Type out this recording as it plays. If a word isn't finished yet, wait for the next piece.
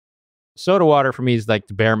Soda water for me is like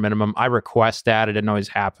the bare minimum. I request that. It didn't always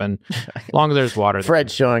happen. As long as there's water.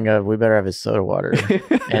 Fred's showing up. We better have his soda water.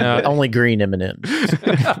 And only green M&Ms.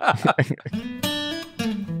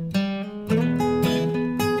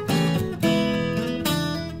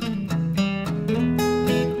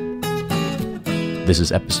 This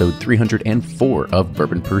is episode 304 of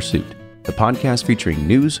Bourbon Pursuit, the podcast featuring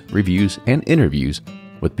news, reviews, and interviews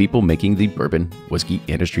with people making the bourbon whiskey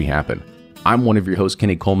industry happen. I'm one of your hosts,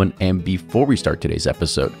 Kenny Coleman, and before we start today's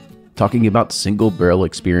episode, talking about single barrel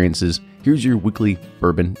experiences, here's your weekly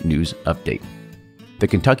bourbon news update. The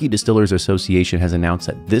Kentucky Distillers Association has announced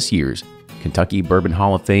that this year's Kentucky Bourbon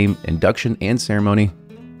Hall of Fame induction and ceremony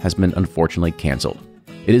has been unfortunately canceled.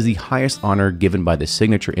 It is the highest honor given by the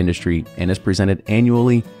signature industry and is presented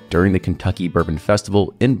annually during the Kentucky Bourbon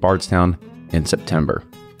Festival in Bardstown in September.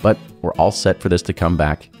 But we're all set for this to come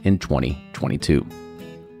back in 2022.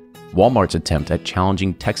 Walmart's attempt at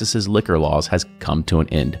challenging Texas's liquor laws has come to an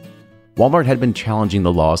end. Walmart had been challenging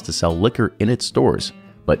the laws to sell liquor in its stores,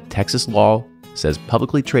 but Texas law says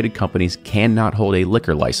publicly traded companies cannot hold a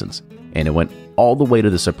liquor license, and it went all the way to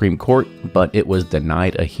the Supreme Court, but it was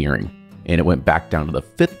denied a hearing. And it went back down to the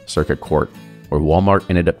Fifth Circuit Court, where Walmart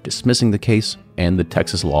ended up dismissing the case, and the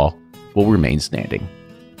Texas law will remain standing.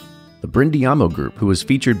 The Brindiamo Group, who was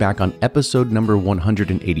featured back on episode number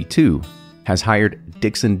 182, has hired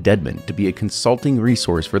Dixon Dedman to be a consulting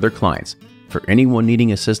resource for their clients for anyone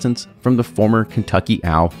needing assistance from the former Kentucky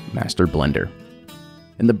Owl master blender.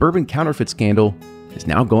 And the bourbon counterfeit scandal is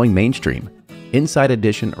now going mainstream. Inside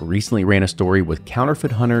Edition recently ran a story with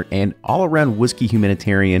counterfeit hunter and all-around whiskey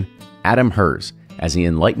humanitarian Adam Hers as he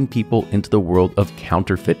enlightened people into the world of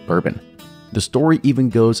counterfeit bourbon. The story even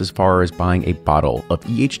goes as far as buying a bottle of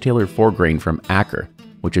E.H. Taylor 4-grain from Acker,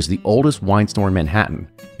 which is the oldest wine store in Manhattan,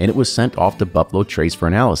 and it was sent off to Buffalo Trace for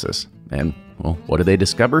analysis. And, well, what did they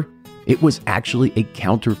discover? It was actually a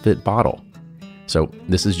counterfeit bottle. So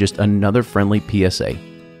this is just another friendly PSA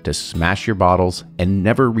to smash your bottles and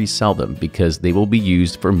never resell them because they will be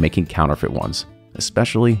used for making counterfeit ones,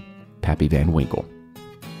 especially Pappy Van Winkle.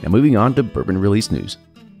 Now moving on to bourbon release news.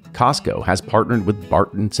 Costco has partnered with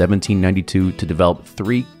Barton 1792 to develop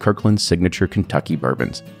 3 Kirkland Signature Kentucky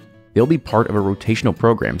bourbons. They'll be part of a rotational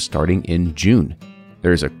program starting in June.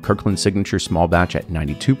 There's a Kirkland Signature small batch at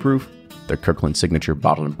 92 proof, the Kirkland Signature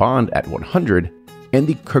Bottled and Bond at 100, and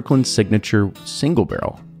the Kirkland Signature Single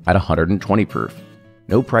Barrel at 120 proof.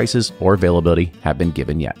 No prices or availability have been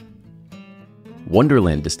given yet.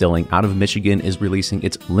 Wonderland Distilling out of Michigan is releasing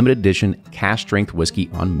its limited edition cask strength whiskey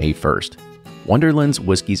on May 1st. Wonderland's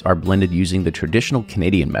whiskeys are blended using the traditional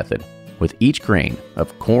Canadian method, with each grain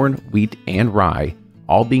of corn, wheat, and rye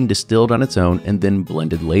all being distilled on its own and then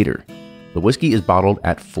blended later. The whiskey is bottled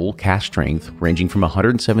at full cask strength, ranging from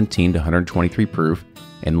 117 to 123 proof,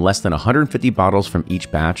 and less than 150 bottles from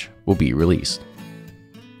each batch will be released.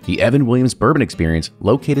 The Evan Williams Bourbon Experience,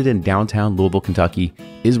 located in downtown Louisville, Kentucky,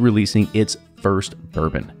 is releasing its first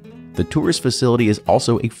bourbon. The tourist facility is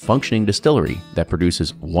also a functioning distillery that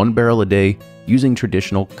produces 1 barrel a day using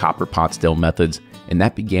traditional copper pot still methods, and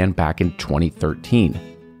that began back in 2013.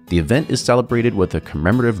 The event is celebrated with a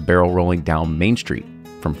commemorative barrel rolling down Main Street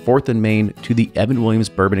from 4th and Main to the Evan Williams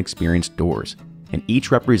Bourbon Experience doors, and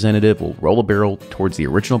each representative will roll a barrel towards the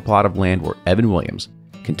original plot of land where Evan Williams,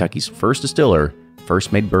 Kentucky's first distiller,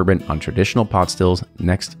 first made bourbon on traditional pot stills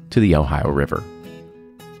next to the Ohio River.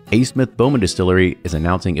 A. Smith Bowman Distillery is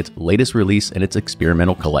announcing its latest release in its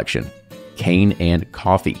experimental collection, Cane and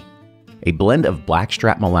Coffee. A blend of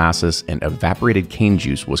blackstrap molasses and evaporated cane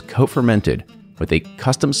juice was co-fermented with a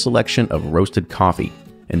custom selection of roasted coffee,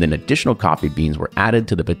 and then additional coffee beans were added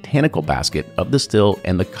to the botanical basket of the still,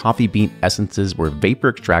 and the coffee bean essences were vapor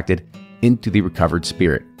extracted into the recovered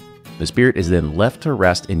spirit. The spirit is then left to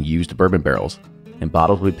rest in used bourbon barrels, and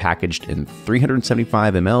bottles will be packaged in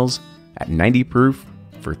 375 mLs at 90 proof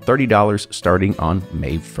for $30 starting on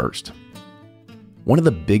May 1st. One of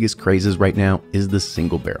the biggest crazes right now is the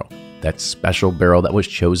single barrel, that special barrel that was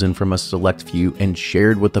chosen from a select few and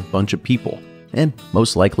shared with a bunch of people, and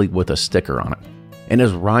most likely with a sticker on it. And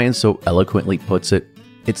as Ryan so eloquently puts it,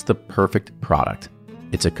 it's the perfect product.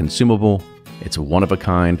 It's a consumable, it's one of a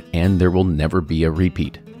kind, and there will never be a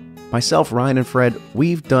repeat. Myself, Ryan, and Fred,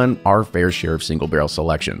 we've done our fair share of single barrel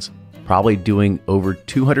selections, probably doing over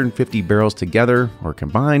 250 barrels together or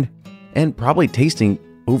combined, and probably tasting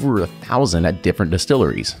over 1,000 at different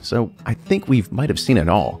distilleries, so I think we might have seen it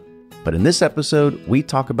all. But in this episode, we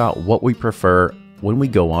talk about what we prefer when we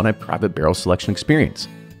go on a private barrel selection experience.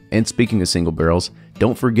 And speaking of single barrels,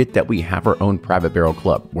 don't forget that we have our own private barrel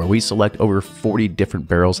club where we select over 40 different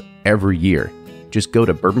barrels every year. just go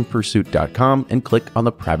to bourbonpursuit.com and click on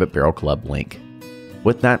the Private Barrel Club link.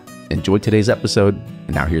 With that, enjoy today's episode,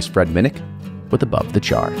 and now here's Fred Minnick with Above the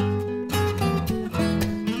Char.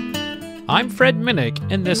 I'm Fred Minnick,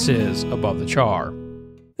 and this is Above the Char.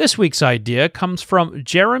 This week's idea comes from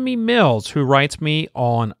Jeremy Mills, who writes me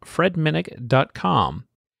on fredminnick.com.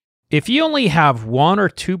 If you only have 1 or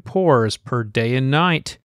 2 pours per day and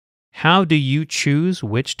night, how do you choose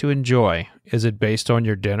which to enjoy? Is it based on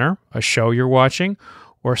your dinner, a show you're watching,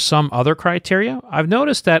 or some other criteria? I've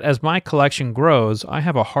noticed that as my collection grows, I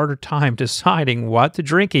have a harder time deciding what to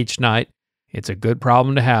drink each night. It's a good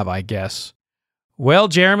problem to have, I guess. Well,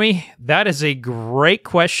 Jeremy, that is a great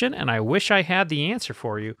question, and I wish I had the answer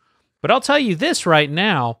for you. But I'll tell you this right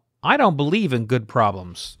now, I don't believe in good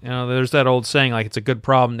problems. You know, there's that old saying, like, it's a good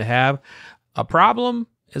problem to have. A problem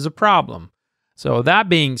is a problem. So that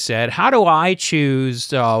being said, how do I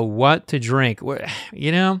choose what to drink?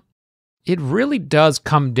 You know, it really does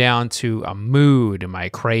come down to a mood. Am I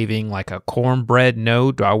craving like a cornbread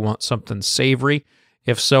note? Do I want something savory?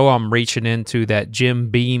 If so, I'm reaching into that Jim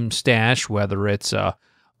Beam stash, whether it's a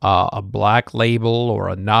Black Label or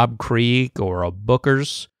a Knob Creek or a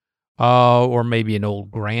Booker's, or maybe an Old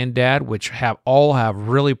Granddad, which all have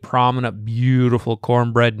really prominent, beautiful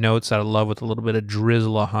cornbread notes that I love with a little bit of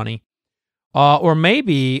drizzle of honey. Or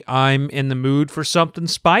maybe I'm in the mood for something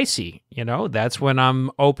spicy. You know, that's when I'm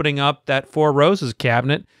opening up that Four Roses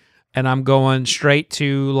cabinet and I'm going straight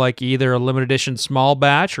to like either a limited edition small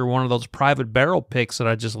batch or one of those private barrel picks that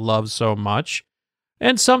I just love so much.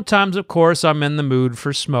 And sometimes, of course, I'm in the mood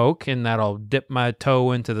for smoke, and that'll dip my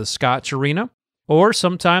toe into the Scotch arena. Or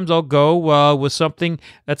sometimes I'll go with something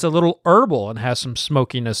that's a little herbal and has some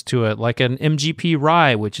smokiness to it, like an MGP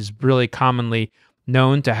rye, which is really commonly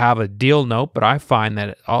known to have a deal note, but I find that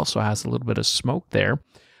it also has a little bit of smoke there.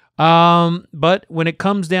 But when it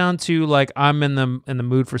comes down to like I'm in the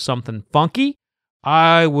mood for something funky,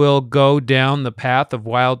 I will go down the path of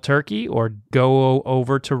wild turkey or go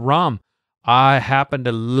over to rum. I happen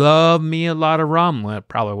to love me a lot of rum. Well,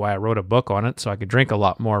 probably why I wrote a book on it, so I could drink a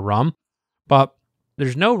lot more rum. But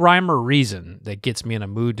there's no rhyme or reason that gets me in a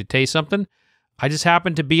mood to taste something. I just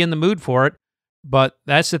happen to be in the mood for it. But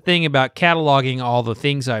that's the thing about cataloging all the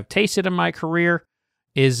things I've tasted in my career,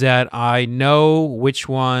 is that I know which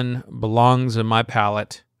one belongs in my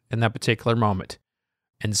palate in that particular moment.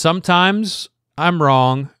 And sometimes I'm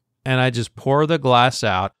wrong, and I just pour the glass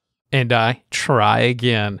out, and I try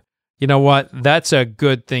again. You know what? That's a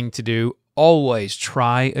good thing to do. Always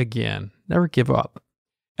try again. Never give up.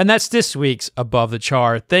 And that's this week's Above the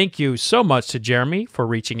Char. Thank you so much to Jeremy for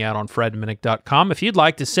reaching out on fredminnick.com. If you'd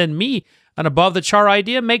like to send me an Above the Char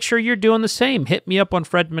idea, make sure you're doing the same. Hit me up on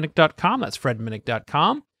fredminnick.com. That's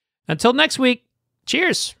fredminnick.com. Until next week,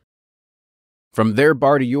 cheers. From their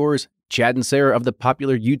bar to yours, Chad and Sarah of the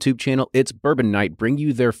popular YouTube channel It's Bourbon Night bring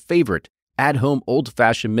you their favorite at-home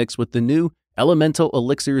old-fashioned mix with the new Elemental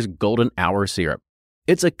Elixir's Golden Hour Syrup.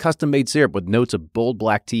 It's a custom-made syrup with notes of bold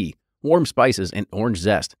black tea, warm spices, and orange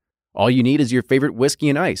zest. All you need is your favorite whiskey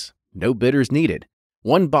and ice. No bitters needed.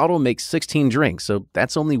 One bottle makes 16 drinks, so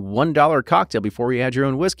that's only $1 a cocktail before you add your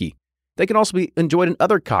own whiskey. They can also be enjoyed in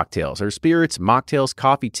other cocktails or spirits, mocktails,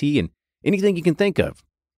 coffee, tea, and anything you can think of.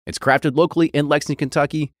 It's crafted locally in Lexington,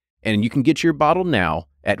 Kentucky, and you can get your bottle now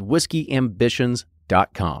at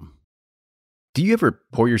whiskeyambitions.com. Do you ever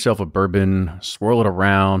pour yourself a bourbon, swirl it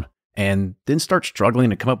around, and then start struggling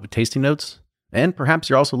to come up with tasting notes? And perhaps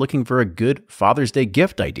you're also looking for a good Father's Day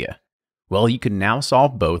gift idea. Well, you can now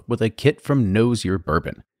solve both with a kit from Knows Your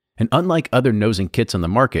Bourbon. And unlike other nosing kits on the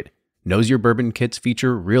market, Knows Your Bourbon kits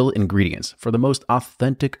feature real ingredients for the most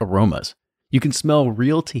authentic aromas. You can smell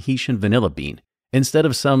real Tahitian vanilla bean instead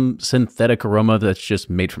of some synthetic aroma that's just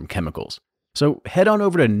made from chemicals. So head on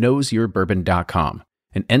over to knowsyourbourbon.com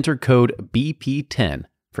and enter code BP10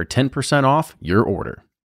 for 10% off your order.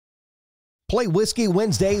 Play Whiskey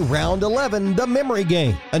Wednesday, Round 11, the memory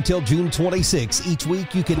game. Until June 26, each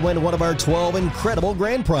week you can win one of our 12 incredible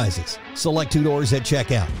grand prizes. Select $2 at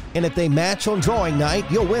checkout. And if they match on drawing night,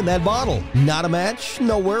 you'll win that bottle. Not a match?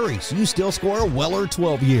 No worries. You still score a Weller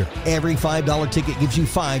 12-year. Every $5 ticket gives you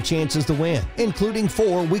 5 chances to win, including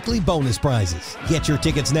 4 weekly bonus prizes. Get your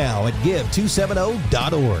tickets now at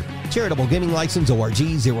give270.org. Charitable Gaming License ORG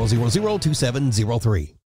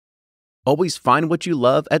 0002703. Always find what you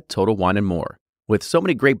love at Total Wine & More. With so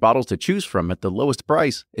many great bottles to choose from at the lowest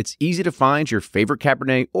price, it's easy to find your favorite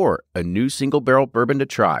Cabernet or a new single-barrel bourbon to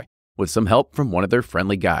try with some help from one of their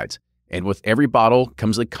friendly guides. And with every bottle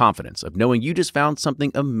comes the confidence of knowing you just found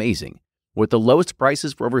something amazing. With the lowest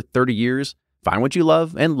prices for over 30 years, find what you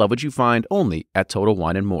love and love what you find only at Total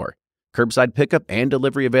Wine & More. Curbside pickup and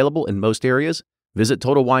delivery available in most areas. Visit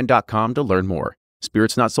TotalWine.com to learn more.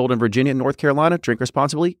 Spirits not sold in Virginia and North Carolina. Drink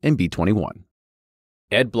responsibly and be 21.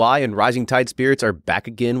 Ed Bly and Rising Tide Spirits are back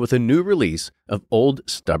again with a new release of Old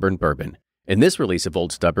Stubborn Bourbon. And this release of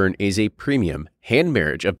Old Stubborn is a premium hand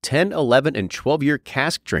marriage of 10, 11, and 12-year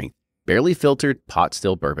cask strength, barely filtered pot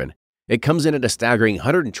still bourbon. It comes in at a staggering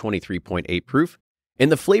 123.8 proof.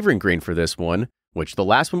 And the flavoring grain for this one, which the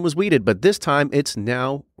last one was wheated, but this time it's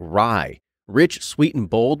now rye. Rich, sweet, and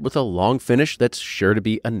bold with a long finish that's sure to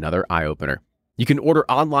be another eye-opener. You can order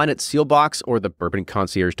online at Sealbox or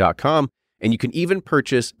thebourbonconcierge.com, and you can even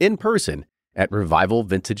purchase in person at Revival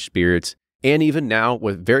Vintage Spirits, and even now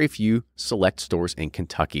with very few select stores in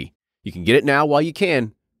Kentucky. You can get it now while you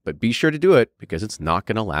can, but be sure to do it because it's not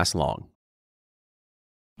going to last long.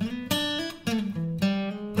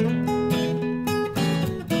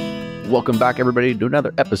 Welcome back, everybody, to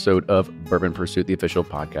another episode of Bourbon Pursuit, the official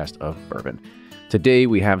podcast of Bourbon. Today,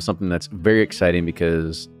 we have something that's very exciting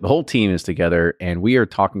because the whole team is together, and we are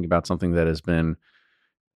talking about something that has been...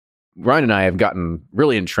 Ryan and I have gotten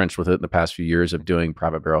really entrenched with it in the past few years of doing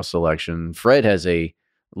private barrel selection. Fred has a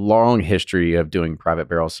long history of doing private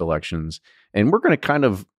barrel selections, and we're going to kind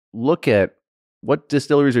of look at what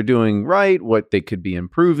distilleries are doing right, what they could be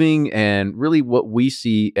improving, and really what we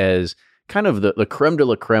see as kind of the creme de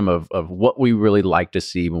la creme of what we really like to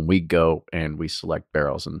see when we go and we select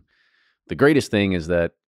barrels. And the greatest thing is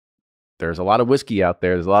that there's a lot of whiskey out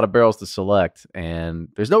there. There's a lot of barrels to select, and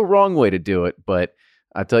there's no wrong way to do it. But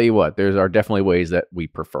I tell you what, there are definitely ways that we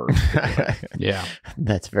prefer. Yeah,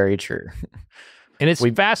 That's very true. and it's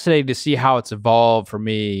fascinating to see how it's evolved for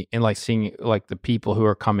me, and like seeing like the people who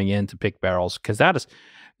are coming in to pick barrels, because that is,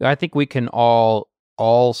 I think we can all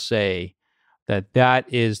say that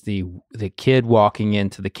is the kid walking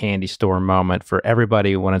into the candy store moment for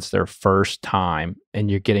everybody when it's their first time and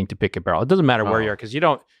you're getting to pick a barrel. It doesn't matter where you are, because you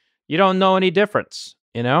don't know any difference,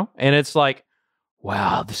 and it's like,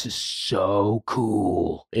 wow, this is so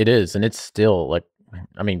cool. It is, and it's still like,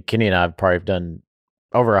 I mean, Kenny and I have probably done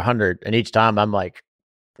over 100, and each time I'm like,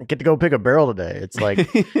 I get to go pick a barrel today. It's like,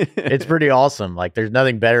 it's pretty awesome. Like, there's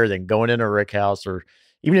nothing better than going in a rick house, or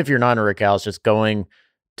even if you're not in a rick house, just going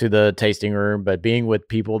to the tasting room, but being with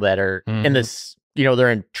people that are in this, they're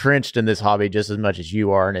entrenched in this hobby just as much as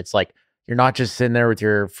you are. And it's like, you're not just sitting there with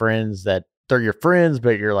your friends that they're your friends,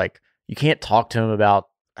 but you're like, you can't talk to them about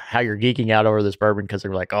how you're geeking out over this bourbon because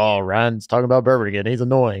they're like, oh, Ryan's talking about bourbon again. He's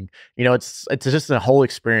annoying. It's just a whole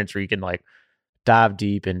experience where you can like dive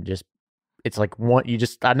deep and just, it's like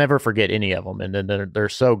I never forget any of them. And then they're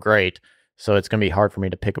so great. So it's going to be hard for me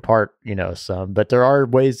to pick apart, some, but there are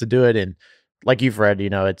ways to do it. And like you've read,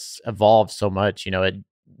 it's evolved so much.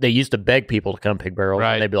 They used to beg people to come pick barrels.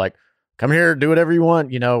 Right. And they'd be like, come here, do whatever you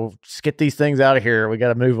want. Just get these things out of here. We got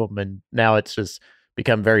to move them. And now it's just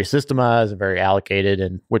become very systemized and very allocated,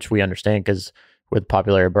 and which we understand because with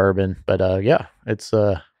popular bourbon. But yeah, it's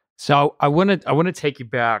So I want to take you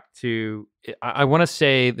back to, I want to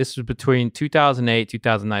say this was between 2008,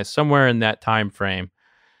 2009, somewhere in that time frame.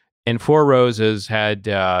 And Four Roses had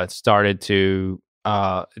started to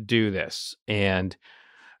do this, and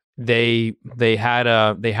they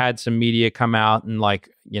had some media come out and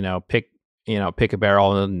pick a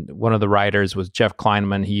barrel. And one of the writers was Jeff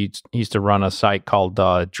Kleinman. He used to run a site called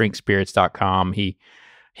drinkspirits.com. He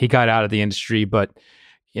got out of the industry, but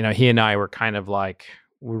he and I were kind of like,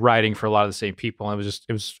 we're writing for a lot of the same people, and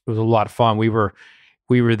it was a lot of fun. We were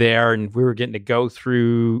there, and we were getting to go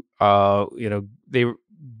through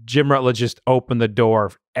Jim Rutledge just opened the door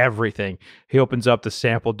of everything. He opens up the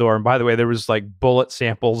sample door. And by the way, there was like bullet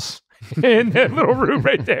samples in that little room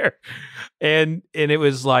right there. And it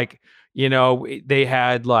was like, they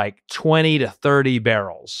had like 20 to 30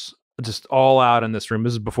 barrels just all out in this room.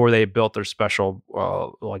 This is before they built their special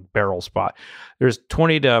like barrel spot. There's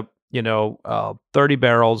 20 to 30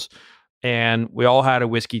 barrels. And we all had a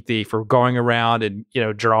whiskey thief. We're going around and,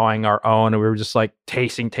 drawing our own. And we were just like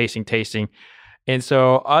tasting. And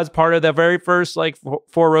so I was part of the very first like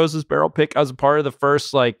Four Roses barrel pick. I was a part of the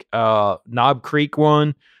first like Knob Creek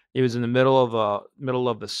one. It was in the middle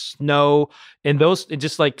of the snow, and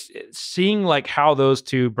just like seeing like how those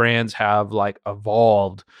two brands have like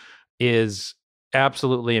evolved is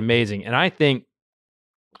absolutely amazing. And I think,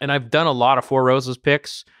 and I've done a lot of Four Roses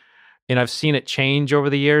picks, and I've seen it change over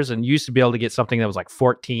the years, and used to be able to get something that was like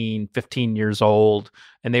 14, 15 years old,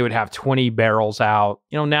 and they would have 20 barrels out.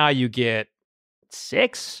 Now you get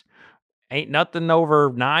 6, ain't nothing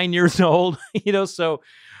over 9 years old, so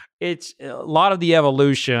it's a lot of the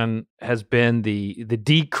evolution has been the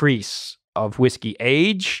decrease of whiskey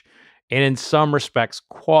age, and in some respects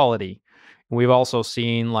quality. And we've also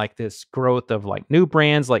seen like this growth of like new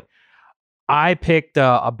brands. Like I picked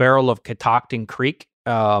a barrel of Catoctin Creek,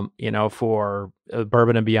 for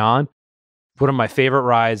Bourbon and Beyond. One of my favorite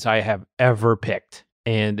ryes I have ever picked.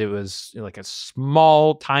 And it was like a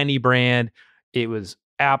small, tiny brand. It was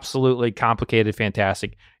absolutely complicated,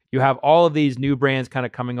 fantastic. You have all of these new brands kind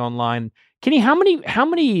of coming online. Kenny, how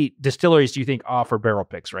many distilleries do you think offer barrel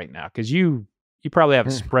picks right now? Because you probably have a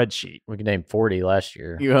spreadsheet. We can name 40 last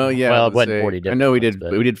year. Yeah, well, it wasn't 40 different. I know we ones, did.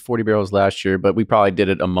 but- We did 40 barrels last year, but we probably did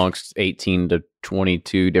it amongst 18 to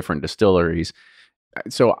 22 different distilleries.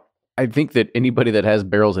 So I think that anybody that has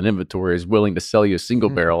barrels in inventory is willing to sell you a single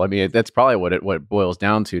barrel. I mean, that's probably what it boils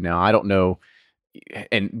down to now. I don't know.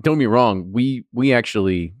 And don't get me wrong, we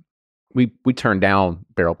actually turn down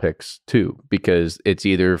barrel picks too, because it's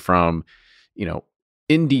either from,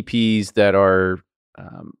 NDPs that are,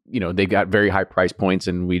 they've got very high price points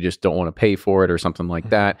and we just don't want to pay for it or something like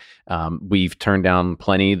that. We've turned down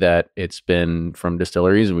plenty that it's been from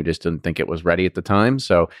distilleries and we just didn't think it was ready at the time.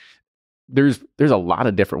 So there's a lot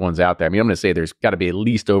of different ones out there. I mean, I'm going to say there's got to be at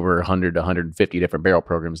least over 100 to 150 different barrel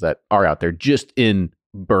programs that are out there just in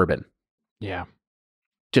bourbon. Yeah.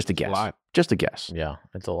 Just a guess. Just a guess. Yeah,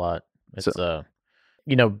 it's a lot. It's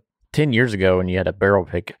 10 years ago when you had a barrel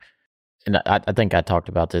pick, and I think I talked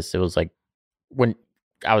about this. It was like when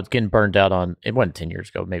I was getting burnt out on, it wasn't 10 years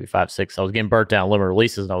ago, maybe 5, 6. I was getting burnt out on limited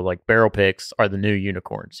releases, and I was like, barrel picks are the new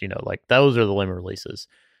unicorns. Like those are the limited releases.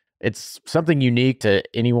 It's something unique to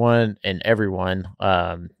anyone and everyone,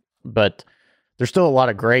 but there's still a lot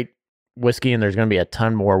of great whiskey, and there's going to be a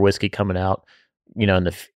ton more whiskey coming out, in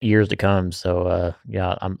the years to come. So,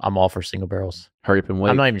 I'm all for single barrels. Hurry up and wait.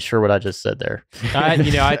 I'm not even sure what I just said there. I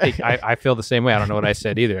think I feel the same way. I don't know what I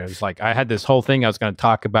said either. It was like I had this whole thing I was going to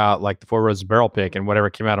talk about, like the Four Roses barrel pick, and whatever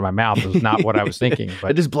came out of my mouth was not what I was thinking. But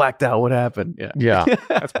I just blacked out. What happened? Yeah.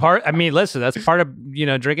 that's part. I mean, listen, that's part of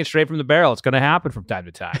drinking straight from the barrel. It's going to happen from time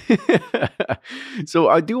to time. So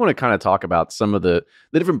I do want to kind of talk about some of the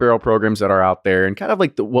different barrel programs that are out there and kind of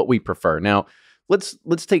like what we prefer. Now,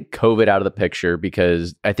 let's take COVID out of the picture,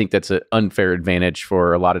 because I think that's an unfair advantage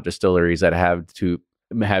for a lot of distilleries that have to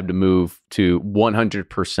move to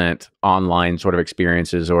 100% online sort of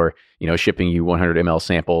experiences, or shipping you 100 ml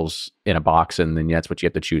samples in a box, and then that's what you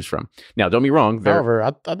have to choose from. Now, don't be wrong. However,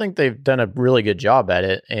 I think they've done a really good job at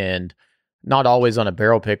it, and not always on a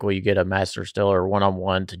barrel pick will you get a master distiller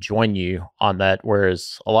one-on-one to join you on that.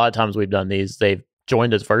 Whereas a lot of times we've done these, they've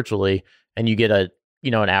joined us virtually, and you get an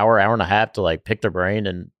hour and a half to like pick their brain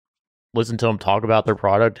and listen to them talk about their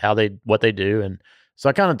product, what they do. And so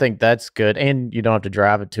I kind of think that's good. And you don't have to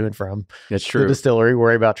drive it to and from That's true. the distillery,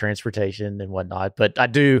 worry about transportation and whatnot. But I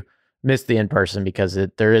do miss the in-person, because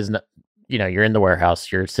there is no, you're in the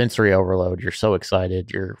warehouse, you're sensory overload. You're so excited.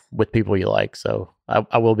 You're with people you like. So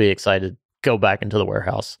I will be excited to go back into the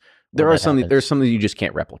warehouse. There's something you just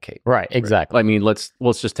can't replicate. Right. Exactly. I mean, let's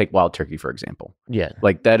just take Wild Turkey, for example. Yeah.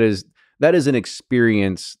 Like that is an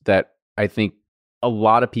experience that I think a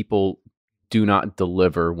lot of people do not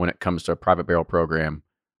deliver when it comes to a private barrel program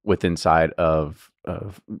with inside of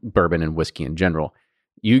bourbon and whiskey in general.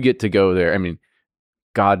 You get to go there. I mean,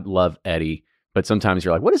 God love Eddie, but sometimes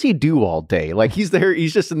you're like, what does he do all day? Like he's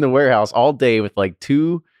just in the warehouse all day with like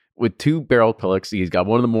two barrel picks. He's got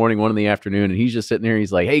one in the morning, one in the afternoon, and he's just sitting there.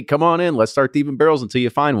 He's like, hey, come on in. Let's start thieving barrels until you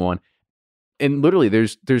find one. And literally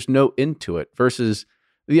there's no end to it, versus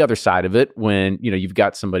the other side of it, when you've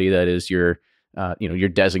got somebody that is your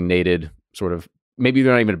designated sort of, maybe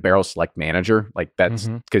they're not even a barrel select manager, like that's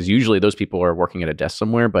because usually those people are working at a desk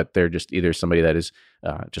somewhere, but they're just either somebody that is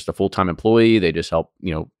just a full-time employee. They just help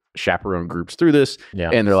chaperone groups through this,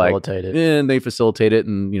 and they're like, and they facilitate it,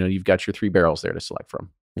 and you've got your 3 barrels there to select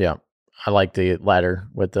from. Yeah, I like the latter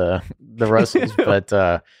with the Russells, but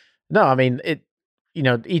no, I mean it.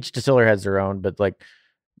 Each distiller has their own, but like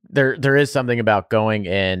there is something about going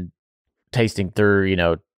and tasting through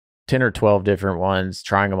 10 or 12 different ones,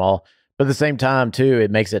 trying them all. But at the same time, too,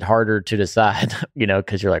 it makes it harder to decide,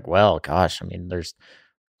 because you're like, well, gosh, I mean, there's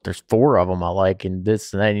 4 of them I like, and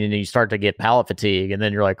this and that, and you start to get palate fatigue, and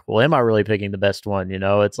then you're like, well, am I really picking the best one?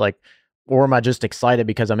 It's like, or am I just excited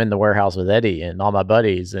because I'm in the warehouse with Eddie and all my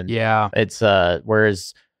buddies? And yeah, it's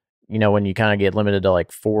whereas when you kind of get limited to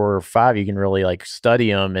like 4 or 5, you can really like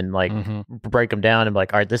study them and like break them down and be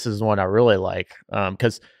like, all right, this is the one I really like,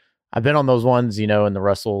 because I've been on those ones, in the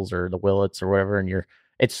Russells or the Willets or whatever, and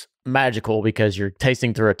it's magical because you're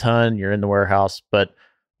tasting through a ton, you're in the warehouse, but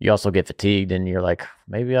you also get fatigued and you're like,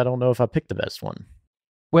 maybe I don't know if I picked the best one.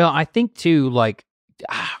 Well, I think too, like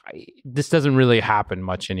this doesn't really happen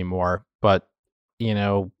much anymore, but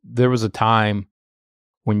there was a time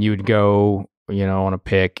when you would go, on a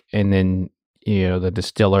pick, and then, the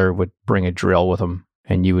distiller would bring a drill with him,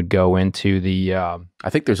 and you would go into the I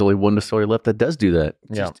think there's only one distillery left that does do that.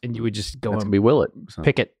 and you would just go That's and be Willet. So.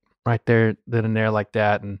 pick it right there, then and there like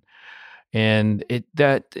that, and it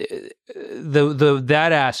that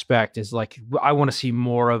that aspect is like, I want to see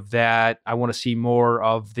more of that. I want to see more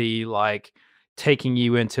of the like taking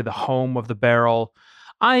you into the home of the barrel.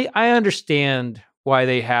 I understand why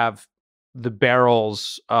they have the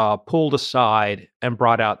barrels pulled aside and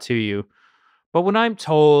brought out to you, but when I'm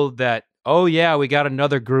told that, oh yeah, we got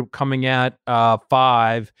another group coming at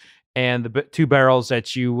 5, and the 2 barrels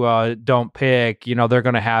that you don't pick, they're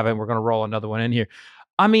going to have it, and we're going to roll another one in here.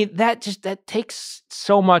 I mean, that takes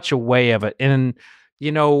so much away of it. And,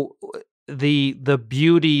 the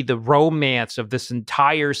beauty, the romance of this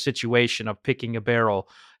entire situation of picking a barrel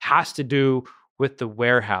has to do with the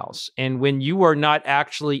warehouse. And when you are not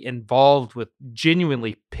actually involved with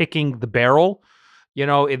genuinely picking the barrel,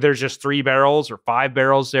 if there's just 3 barrels or 5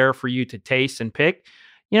 barrels there for you to taste and pick,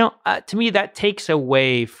 to me, that takes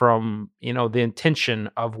away from, the intention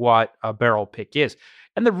of what a barrel pick is.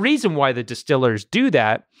 And the reason why the distillers do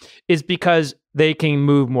that is because they can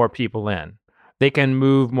move more people in. They can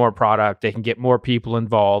move more product. They can get more people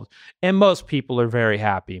involved. And most people are very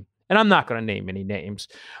happy. And I'm not going to name any names,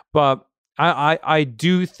 but I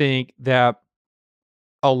do think that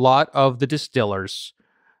a lot of the distillers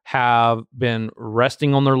have been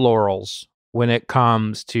resting on their laurels when it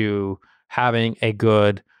comes to having a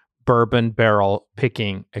good bourbon barrel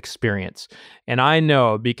picking experience. And I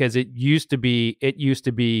know because it used to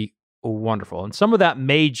be wonderful. And some of that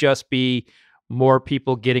may just be more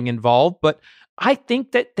people getting involved, but I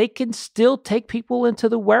think that they can still take people into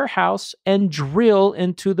the warehouse and drill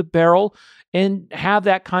into the barrel and have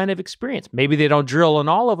that kind of experience. Maybe they don't drill in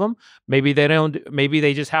all of them. Maybe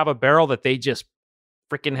they just have a barrel that they just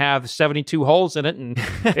freaking have 72 holes in it, and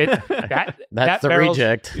that's the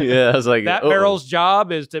reject. Yeah, I was like, that barrel's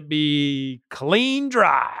job is to be clean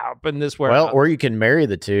dry up in this warehouse. Well, or you can marry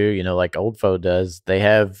the two, like Old Foe does. They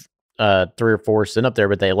have 3 or 4 sitting up there,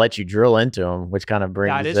 but they let you drill into them, which kind of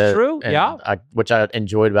brings that is true. Yeah, which I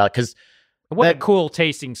enjoyed about, because what a cool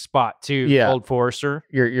tasting spot too. Yeah, Old Forester.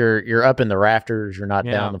 You're up in the rafters. You're not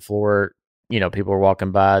down on the floor. People are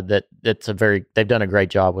walking by. They've done a great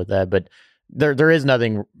job with that, but. There is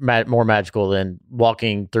nothing more magical than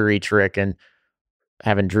walking through each rick and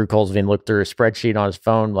having Drew Colesveen look through a spreadsheet on his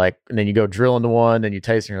phone, and then you go drill into one and you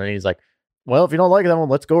taste it, and he's like, well, if you don't like that one,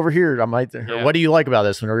 let's go over here. What do you like about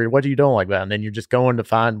this one? Or what do you don't like about it? And then you're just going to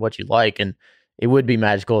find what you like. And it would be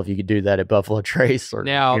magical if you could do that at Buffalo Trace. Or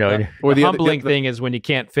the humbling thing is when you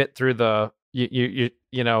can't fit through only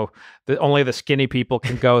the skinny people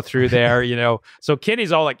can go through there, So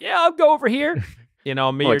Kenny's all like, yeah, I'll go over here. Me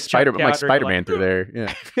like Spider-Man through there.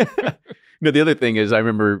 Yeah. The other thing is, I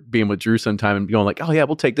remember being with Drew sometime and going like, oh yeah,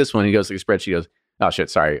 we'll take this one. And he goes to the spreadsheet. He goes, oh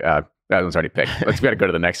shit, sorry, that one's already picked. We got to go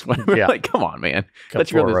to the next one. Yeah. Like, come on, man.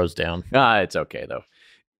 Let's 4 rows down. It's okay though.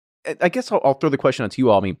 I guess I'll throw the question out to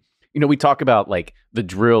you all. I mean, we talk about like the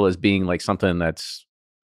drill as being like something that's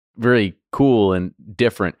very cool and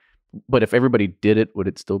different, but if everybody did it, would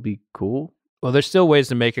it still be cool? Well, there's still ways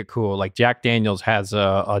to make it cool. Like Jack Daniel's has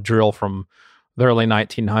a drill from the early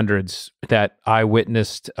 1900s that I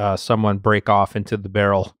witnessed someone break off into the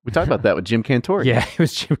barrel. We talked about that with Jim Cantor. Yeah, it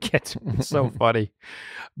was Jim Cantor. It's so funny.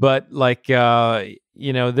 But like, there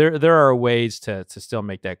are ways to still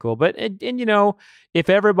make that cool. But, and if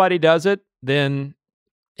everybody does it, then,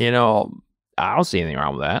 I don't see anything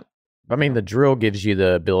wrong with that. I mean, the drill gives you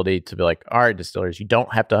the ability to be like, all right, distillers, you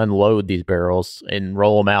don't have to unload these barrels and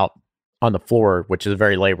roll them out on the floor, which is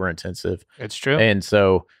very labor intensive. It's true. And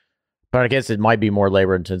so, but I guess it might be more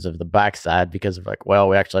labor intensive the backside, because of like, well,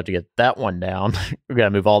 we actually have to get that one down. We got to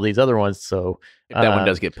move all these other ones. So if that one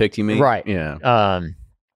does get picked, you mean? Right. Yeah.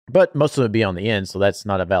 But most of them would be on the end, so that's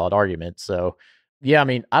not a valid argument. So yeah, I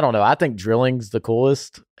mean, I don't know. I think drilling's the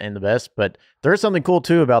coolest and the best, but there is something cool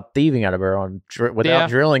too about thieving out of barrel and without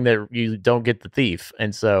drilling that you don't get the thief.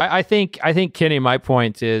 And so I think Kenny, my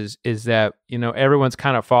point is that, everyone's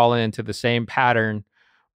kind of fallen into the same pattern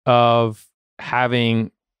of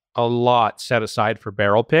having a lot set aside for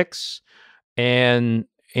barrel picks and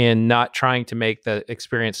not trying to make the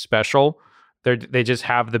experience special. They just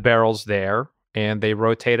have the barrels there and they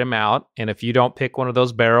rotate them out. And if you don't pick one of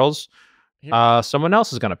those barrels, someone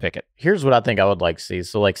else is going to pick it. Here's what I think I would like to see.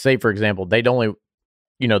 So like, say for example, they only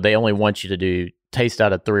want you to do taste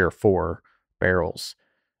out of 3 or 4 barrels.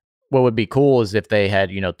 What would be cool is if they had,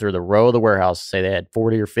 through the row of the warehouse, say they had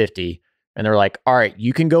 40 or 50, and they're like, all right,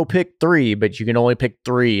 you can go pick 3, but you can only pick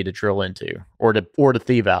 3 to drill into or to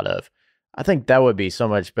thieve out of. I think that would be so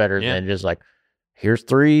much better than just like, here's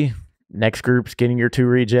 3, next group's getting your 2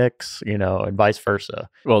 rejects, and vice versa.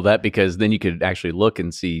 Well, because then you could actually look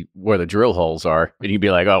and see where the drill holes are, and you'd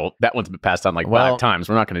be like, "Oh, that one's been passed on 5 times.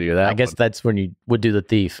 We're not going to do that." I guess that's when you would do the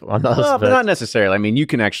thief on us. Well, but not necessarily. I mean, you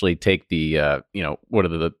can actually take the, what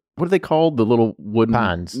are they called? The little wooden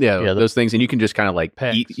pines. Yeah, those things, and you can just kind of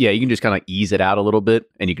you can just kind of ease it out a little bit,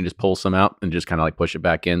 and you can just pull some out and just kind of push it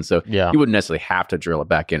back in. So you wouldn't necessarily have to drill it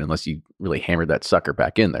back in unless you really hammered that sucker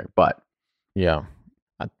back in there. But yeah.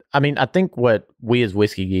 I mean, I think what we as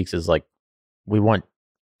whiskey geeks is we want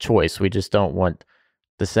choice. We just don't want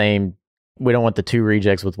the same. We don't want the 2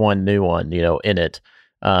 rejects with 1 new one, in it.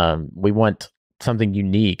 We want something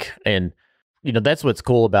unique. And, that's what's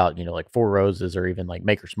cool about, Four Roses or even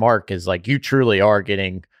Maker's Mark is you truly are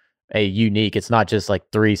getting a unique. It's not just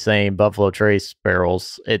 3 same Buffalo Trace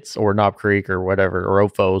barrels. Or Knob Creek or whatever, or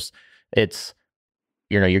Ophos. It's,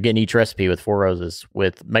 you're getting each recipe with Four Roses.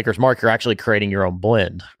 With Maker's Mark, you're actually creating your own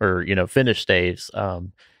blend or, finish staves.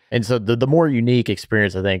 And so the more unique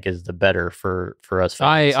experience, I think, is the better for us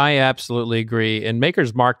fans. I absolutely agree. And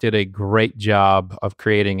Maker's Mark did a great job of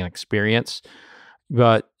creating an experience.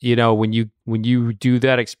 But, when you do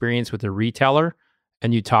that experience with a retailer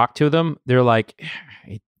and you talk to them, they're like,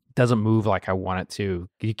 it doesn't move like I want it to.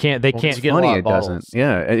 They can't get funny, it doesn't.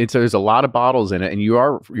 Yeah. There's a lot of bottles in it. And you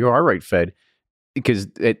are right, Fed. Because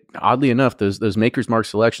oddly enough, those Maker's Mark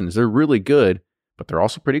selections, they're really good, but they're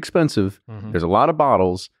also pretty expensive. Mm-hmm. There's a lot of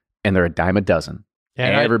bottles, and they're a dime a dozen.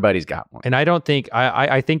 And everybody's got one. And I don't think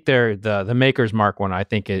I think they're the Maker's Mark one. I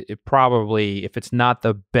think it probably, if it's not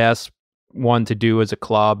the best one to do as a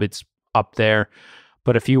club, it's up there.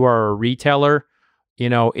 But if you are a retailer,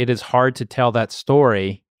 it is hard to tell that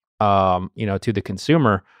story, to the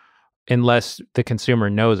consumer unless the consumer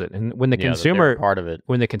knows it. And when the consumer part of it,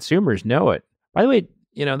 when the consumers know it. By the way,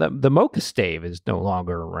 the mocha stave is no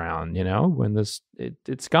longer around, when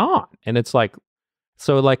it's gone. And it's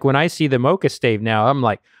so when I see the mocha stave now, I'm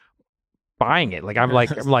buying it. I'm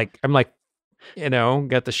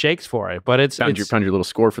got the shakes for it. But it's found your little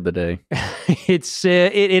score for the day. It's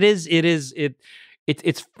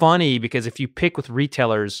funny because if you pick with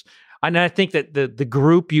retailers, and I think that the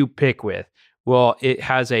group you pick with, it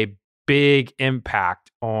has a big impact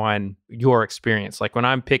on your experience. When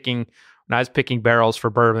I was picking barrels for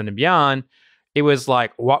Bourbon and Beyond, it was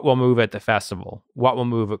what will move at the festival? What will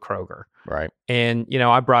move at Kroger? Right. And,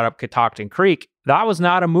 I brought up Catoctin Creek. That was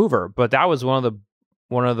not a mover, but that was one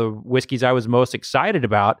of the whiskeys I was most excited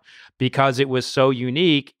about because it was so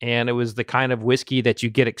unique and it was the kind of whiskey that you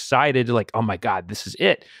get excited, oh my God, this is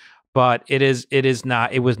it. But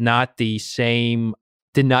it was not the same,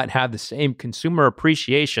 did not have the same consumer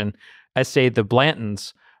appreciation as, say, the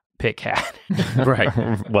Blanton's pick had. Right.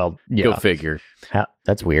 Well, yeah. Go figure.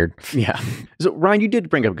 That's weird. Yeah. So Ryan, you did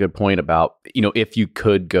bring up a good point about, if you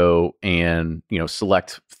could go and,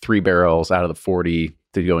 select 3 barrels out of the 40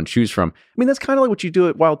 to go and choose from. I mean, that's kind of like what you do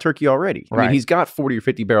at Wild Turkey already. I mean, he's got 40 or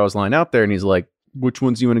 50 barrels lined out there and he's like, which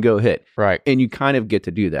ones do you want to go hit? Right. And you kind of get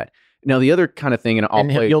to do that. Now, the other kind of thing,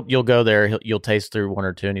 you'll go there, you'll taste through 1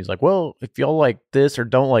 or 2 and he's like, well, if y'all like this or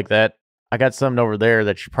don't like that, I got something over there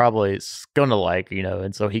that you probably is going to like,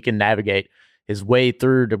 and so he can navigate his way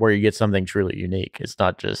through to where you get something truly unique. It's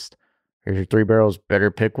not just, here's your 3 barrels, better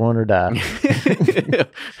pick one or die.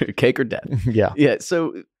 Cake or death. Yeah. Yeah.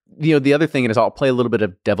 So, the other thing is I'll play a little bit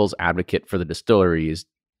of devil's advocate for the distilleries.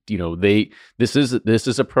 This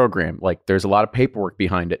is a program, there's a lot of paperwork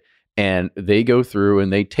behind it. And they go through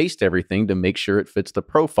and they taste everything to make sure it fits the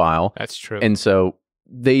profile. That's true. And so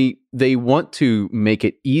they want to make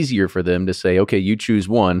it easier for them to say, okay, you choose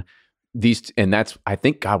one. And that's, I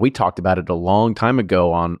think, God, we talked about it a long time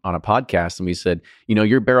ago on a podcast, and we said,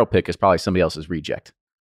 your barrel pick is probably somebody else's reject.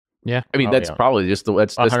 Yeah. I mean, that's probably just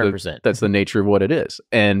that's 100%. That's the nature of what it is.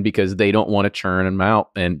 And because they don't want to churn them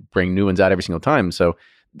out and bring new ones out every single time. So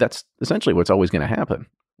that's essentially what's always going to happen.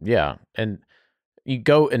 Yeah. And you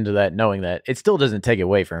go into that knowing that it still doesn't take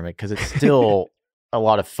away from it because it's still a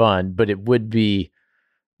lot of fun, but it would be,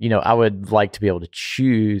 I would like to be able to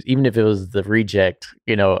choose, even if it was the reject,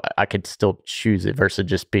 I could still choose it versus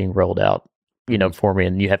just being rolled out, for me.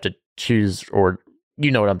 And you have to choose, or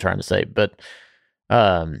what I'm trying to say. But,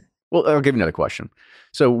 well, I'll give you another question.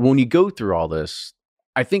 So when you go through all this,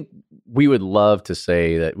 I think we would love to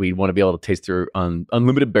say that we want to be able to taste through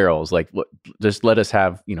unlimited barrels. Just let us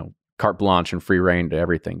have, carte blanche and free reign to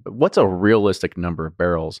everything. But what's a realistic number of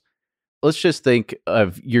barrels? Let's just think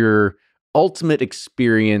of your ultimate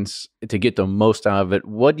experience to get the most out of it.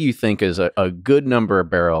 What do you think is a good number of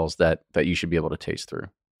barrels that you should be able to taste through?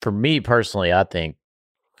 For me personally, I think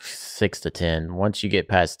 6 to 10. Once you get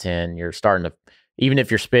past 10, you're starting to even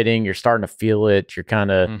if you're spitting, you're starting to feel it. You're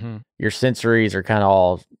kind of your sensories are kind of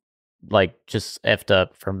all like just effed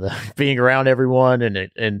up from the being around everyone,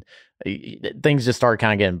 and things just start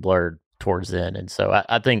kind of getting blurred towards then. And so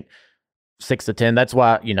I think 6 to 10. That's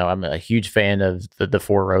why I'm a huge fan of the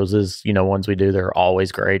Four Roses. Ones we do, they're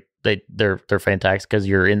always great. They're fantastic because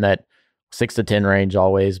you're in that 6 to 10 range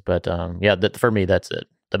always. But for me, that's it.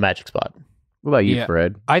 The magic spot. What about you,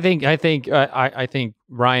 Fred? I think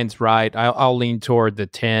Ryan's right. I'll lean toward the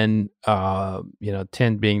 10.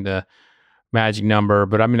 10 being the magic number.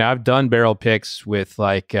 But I mean, I've done barrel picks with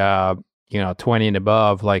 20 and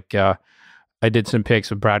above. Like I did some picks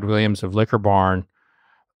with Brad Williams of Liquor Barn.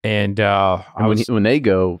 And when they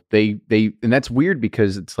go, they and that's weird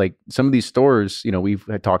because it's like some of these stores, we've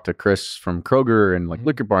had talked to Chris from Kroger and like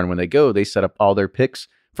Liquor Barn. When they go, they set up all their picks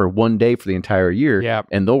for one day for the entire year. Yeah.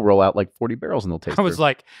 And they'll roll out like 40 barrels and they'll taste. I was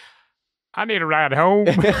like, I need a ride home.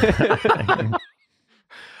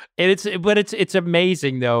 And it's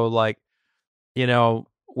amazing though. Like,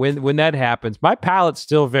 when that happens, my palate's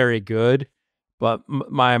still very good, but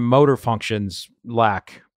my motor functions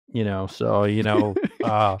lack. So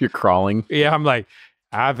you're crawling. Yeah, I'm like,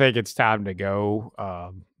 I think it's time to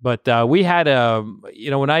go. But we had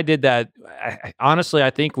when I did that, honestly, I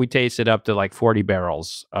think we tasted up to like 40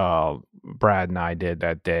 barrels. Brad and I did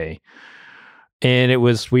that day, and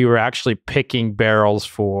we were actually picking barrels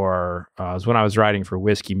for. It was when I was writing for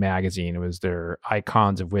Whiskey Magazine. It was their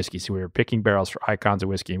Icons of Whiskey, so we were picking barrels for Icons of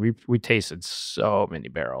Whiskey. And we tasted so many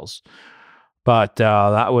barrels. But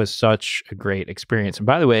that was such a great experience. And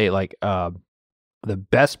by the way, like the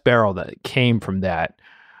best barrel that came from that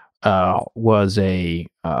was a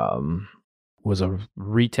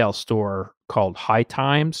retail store called High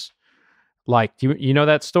Times. Like, do you know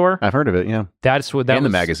that store? I've heard of it. Yeah, that's what that and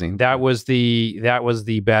was, the magazine. That was the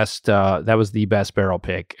best. That was the best barrel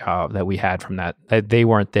pick that we had from that. They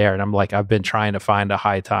weren't there, and I'm like, I've been trying to find a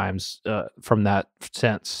High Times from that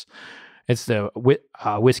since. It's the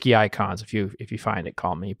Whiskey Icons. If you find it,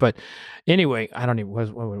 call me. But anyway, I don't even. What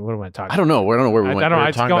do I want to talk about? I don't know where we went. I don't know.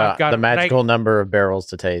 We're talking about the magical number of barrels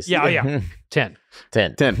to taste. Yeah. 10.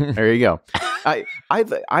 10. There you go. I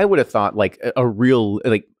would have thought like a real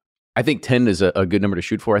like. I think 10 is a good number to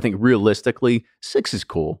shoot for. I think realistically 6 is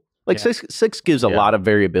cool. Like six gives a lot of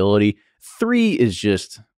variability. 3 is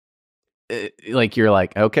just like you're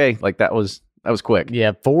like okay, like that was quick.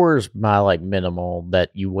 Yeah, 4 is my like minimal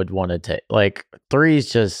that you would want to take. Like 3 is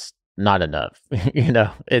just not enough.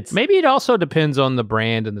 It's maybe it also depends on the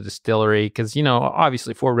brand and the distillery because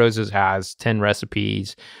obviously Four Roses has 10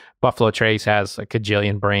 recipes. Buffalo Trace has a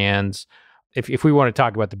cajillion brands. If we want to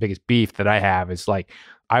talk about the biggest beef that I have, it's like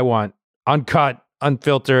I want uncut,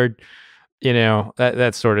 unfiltered,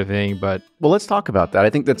 that sort of thing. But well, let's talk about that. I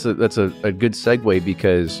think that's a good segue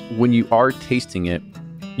because when you are tasting it,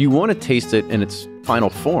 you want to taste it in its final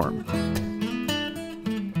form.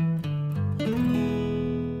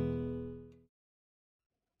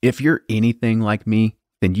 If you're anything like me,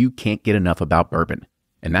 then you can't get enough about bourbon.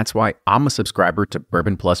 And that's why I'm a subscriber to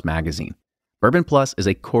Bourbon Plus magazine. Bourbon Plus is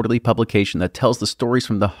a quarterly publication that tells the stories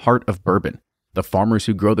from the heart of bourbon, the farmers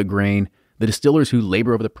who grow the grain, the distillers who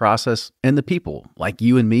labor over the process, and the people like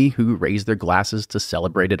you and me who raise their glasses to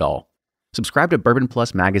celebrate it all. Subscribe to Bourbon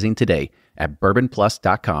Plus magazine today at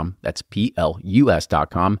bourbonplus.com, that's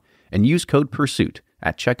PLUS.com, and use code PURSUIT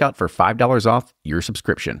at checkout for $5 off your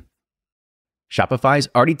subscription. Shopify's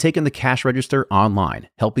already taken the cash register online,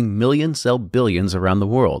 helping millions sell billions around the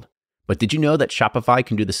world. But did you know that Shopify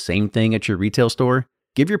can do the same thing at your retail store?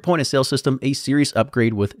 Give your point-of-sale system a serious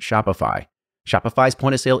upgrade with Shopify. Shopify's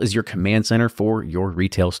point of sale is your command center for your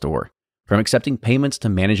retail store. From accepting payments to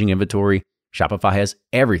managing inventory, Shopify has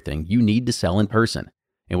everything you need to sell in person.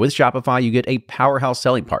 And with Shopify, you get a powerhouse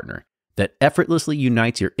selling partner that effortlessly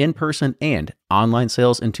unites your in-person and online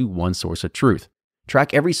sales into one source of truth.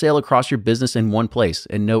 Track every sale across your business in one place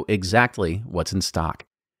and know exactly what's in stock.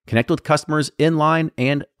 Connect with customers in-line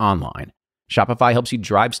and online. Shopify helps you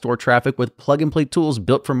drive store traffic with plug-and-play tools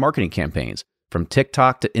built for marketing campaigns, from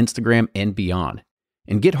TikTok to Instagram and beyond.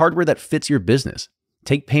 And get hardware that fits your business.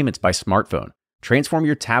 Take payments by smartphone. Transform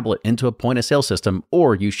your tablet into a point-of-sale system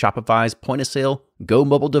or use Shopify's point-of-sale Go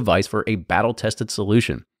mobile device for a battle-tested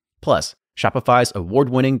solution. Plus, Shopify's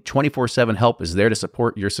award-winning 24/7 help is there to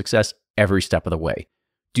support your success every step of the way.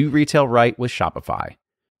 Do retail right with Shopify.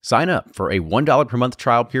 Sign up for a $1 per month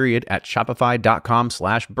trial period at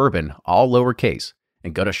shopify.com/bourbon, all lowercase,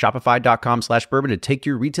 and go to shopify.com/bourbon to take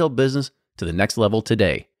your retail business to the next level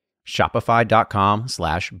today.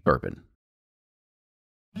 Shopify.com/bourbon.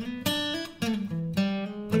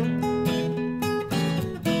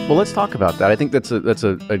 Well, let's talk about that. I think that's a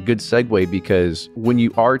good segue, because when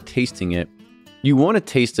you are tasting it, you want to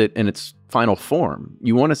taste it in its final form.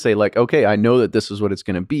 You want to say like, okay, I know that this is what it's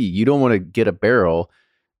going to be. You don't want to get a barrel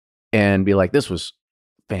and be like, this was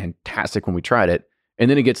fantastic when we tried it,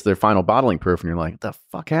 and then it gets to their final bottling proof, and you're like, what the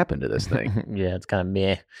fuck happened to this thing? Yeah, it's kind of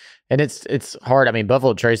meh. And it's hard. I mean,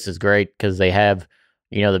 Buffalo Trace is great because they have,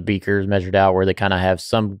 the beakers measured out where they kind of have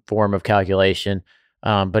some form of calculation.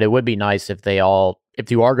 But it would be nice if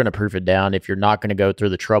you are going to proof it down, if you're not going to go through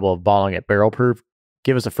the trouble of bottling it barrel proof,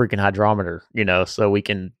 give us a freaking hydrometer, so we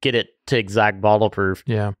can get it to exact bottle proof.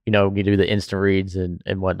 Yeah. You do the instant reads and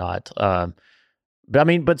whatnot.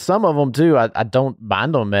 But some of them too, I don't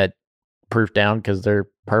mind them at proof down because they're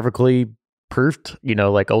perfectly proofed.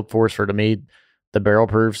 Like Old Forester, to me, the barrel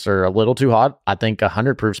proofs are a little too hot. I think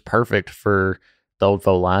 100 proof's perfect for the Old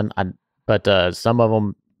Foe line. But some of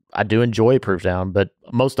them I do enjoy proof down, but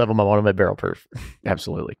most of them I want them at barrel proof.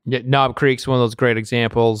 Absolutely. Yeah, Knob Creek's one of those great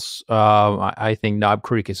examples. I think Knob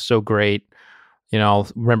Creek is so great.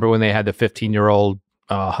 Remember when they had the 15-year-old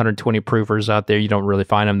 120 proofers out there? You don't really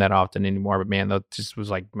find them that often anymore, but man, that just was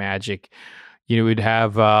like magic. We'd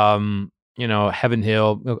have, Heaven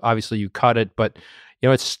Hill. Obviously, you cut it, but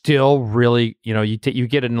it's still really, you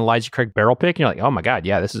get an Elijah Craig barrel pick, and you're like, oh my God,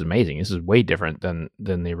 yeah, this is amazing. This is way different than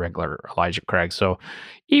the regular Elijah Craig. So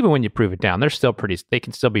even when you prove it down, they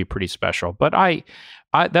can still be pretty special. But I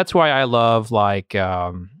that's why I love like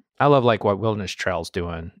what Wilderness Trail's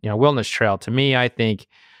doing. Wilderness Trail, to me, I think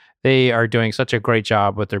they are doing such a great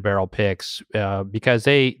job with their barrel picks because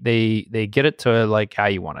they get it to like how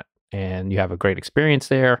you want it, and you have a great experience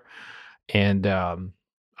there. And I'm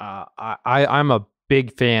a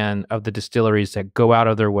big fan of the distilleries that go out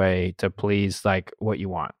of their way to please like what you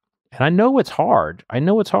want. And I know it's hard.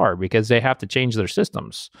 Because they have to change their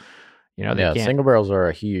systems. Single barrels are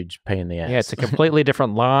a huge pain in the ass. Yeah, it's a completely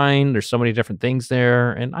different line. There's so many different things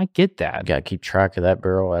there, and I get that. You got to keep track of that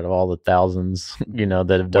barrel out of all the thousands, that have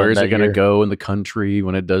done. Where is it going to go in the country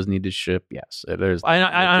when it does need to ship? Yes, there's.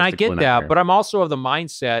 I get that, but I'm also of the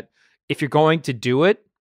mindset: if you're going to do it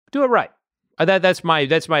right. That's my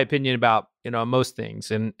opinion about most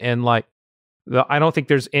things, and like I don't think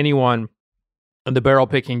there's anyone in the barrel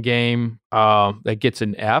picking game that gets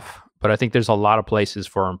an F, but I think there's a lot of places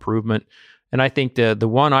for improvement. And I think the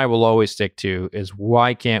one I will always stick to is,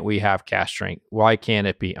 why can't we have cask strength? Why can't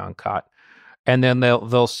it be uncut? And then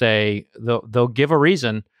they'll say they'll give a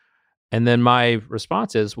reason, and then my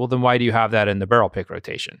response is, well, then why do you have that in the barrel pick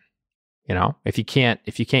rotation? If you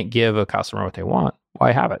can't give a customer what they want,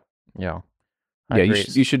 why have it? Yeah. Yeah,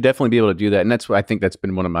 you should definitely be able to do that. And that's what I think that's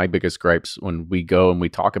been one of my biggest gripes when we go and we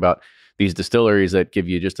talk about these distilleries that give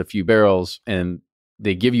you just a few barrels, and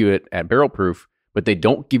they give you it at barrel proof, but they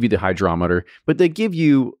don't give you the hydrometer, but they give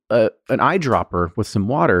you an eyedropper with some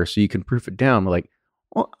water so you can proof it down. Like,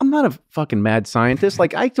 well, I'm not a fucking mad scientist.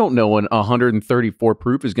 Like, I don't know when 134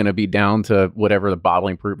 proof is going to be down to whatever the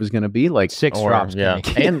bottling proof is going to be. Like 6 drops. Yeah.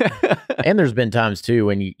 And there's been times too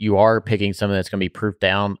when you are picking something that's going to be proof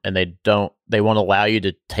down, and they won't allow you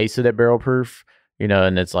to taste it at barrel proof,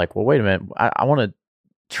 and it's like, well, wait a minute, I want to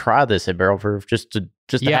try this at barrel proof just to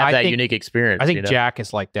have that unique experience. I think Jack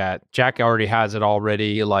is like that. Jack already has it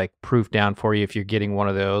already like proof down for you if you're getting one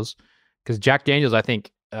of those, because Jack Daniels, I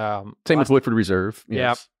think. Same with Woodford Reserve.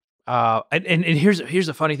 Yes. Yeah. And here's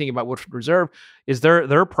the funny thing about Woodford Reserve is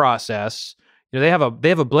their process. They have a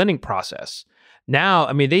blending process. Now,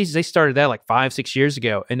 I mean, they started that like 5-6 years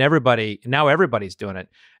ago, and now everybody's doing it.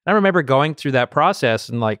 And I remember going through that process,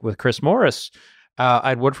 and like with Chris Morris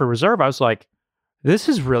at Woodford Reserve, I was like, this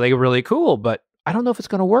is really, really cool, but I don't know if it's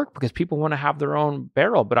going to work because people want to have their own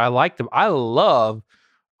barrel. But I like them. I love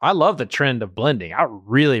the trend of blending. I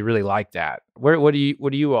really, really like that. What do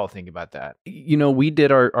you all think about that? We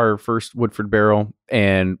did our first Woodford barrel,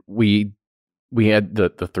 and we had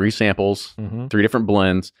the 3 samples, 3 different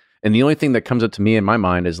blends. And the only thing that comes up to me in my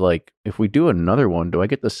mind is like, if we do another one, do I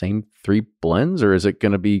get the same 3 blends, or is it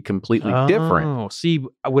going to be completely different? Oh, see,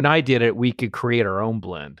 when I did it, we could create our own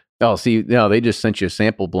blend. Oh, see, no, they just sent you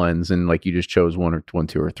sample blends, and like you just chose 1,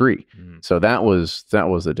 2, or 3. So that was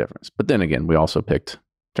the difference. But then again, we also picked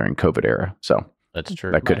during COVID era, so that's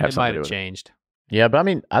true. That could have something might to do have with changed. Yeah, but I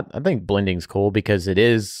mean, I think blending's cool because it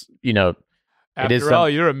is, After all,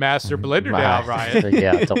 you're a master blender now, Ryan.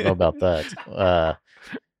 Yeah, I don't know about that.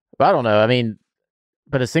 But I don't know. I mean,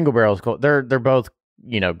 but a single barrel is cool. They're both,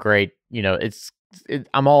 great.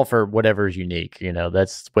 I'm all for whatever's unique.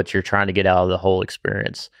 That's what you're trying to get out of the whole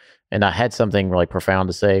experience. And I had something really profound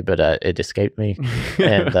to say, but it escaped me.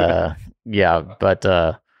 And yeah, but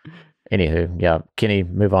anywho, yeah, Kenny,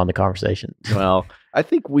 move on the conversation. Well, I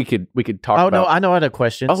think we could talk Oh about. no, I know I had a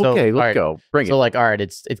question. Oh, So, okay, let's all right. go. Bring So it. like, all right,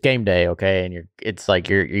 it's game day, okay, and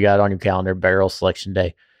you got it on your calendar, barrel selection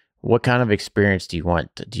day. What kind of experience do you want?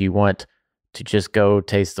 Do you want to just go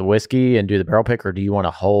taste the whiskey and do the barrel pick, or do you want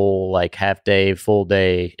a whole like half day, full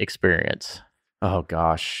day experience? Oh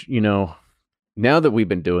gosh, now that we've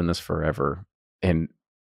been doing this forever and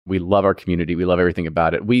we love our community, we love everything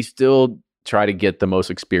about it, we still try to get the most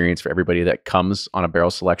experience for everybody that comes on a barrel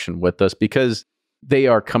selection with us because they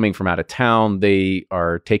are coming from out of town. They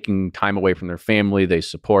are taking time away from their family. They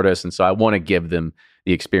support us. And so I want to give them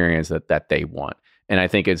the experience that they want. And I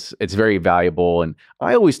think it's very valuable. And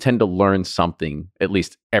I always tend to learn something, at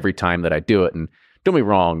least every time that I do it. And don't be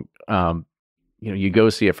wrong, you go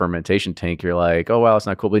see a fermentation tank, you're like, oh, wow, it's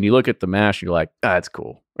not cool. But then you look at the mash, you're like, it's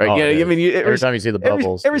cool. Right? Oh, I mean, every time you see the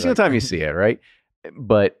bubbles. Every single time you see it, right?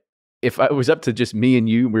 But if it was up to just me and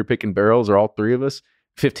you, we were picking barrels, or all three of us,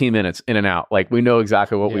 15 minutes in and out. Like, we know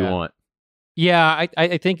exactly what we want. Yeah,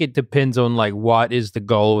 I think it depends on like what is the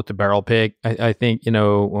goal with the barrel pick. I think, when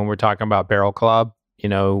we're talking about Barrel Club,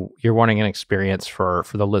 you're wanting an experience for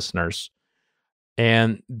the listeners.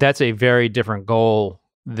 And that's a very different goal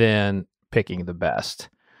than picking the best.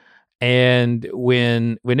 And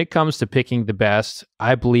when it comes to picking the best,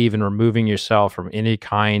 I believe in removing yourself from any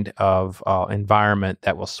kind of environment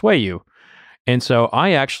that will sway you. And so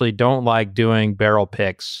I actually don't like doing barrel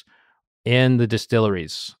picks in the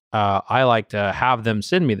distilleries. I like to have them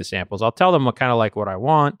send me the samples. I'll tell them what I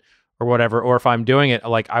want or whatever. Or if I'm doing it,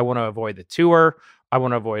 like I want to avoid the tour, I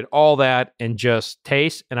want to avoid all that and just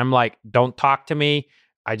taste. And I'm like, don't talk to me.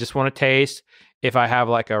 I just want to taste. If I have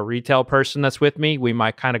like a retail person that's with me, we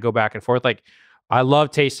might kind of go back and forth. Like, I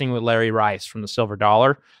love tasting with Larry Rice from the Silver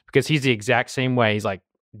Dollar because he's the exact same way. He's like,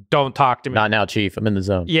 don't talk to me. Not now, Chief. I'm in the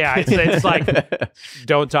zone. Yeah, it's like,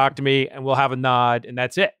 don't talk to me, and we'll have a nod, and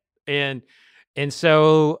that's it. And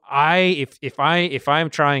so if I'm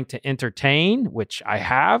trying to entertain, which I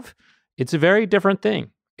have, it's a very different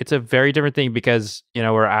thing. It's a very different thing because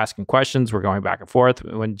we're asking questions, we're going back and forth.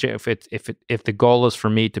 If the goal is for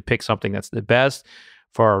me to pick something that's the best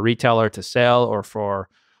for a retailer to sell, or for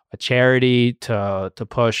a charity to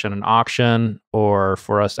push in an auction, or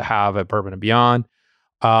for us to have at Bourbon and Beyond,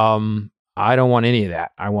 I don't want any of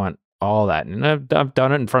that. I want all that, and I've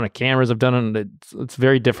done it in front of cameras. I've done it. It's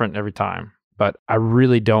very different every time, but I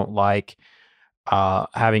really don't like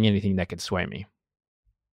having anything that could sway me.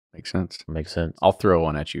 Makes sense. I'll throw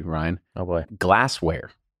one at you, Ryan. Oh boy.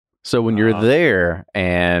 Glassware. So when you're there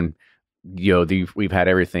and we've had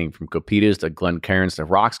everything from Copitas to Glencairns to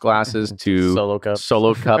rocks glasses to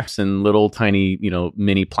solo cups and little tiny,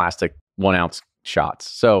 mini plastic 1 ounce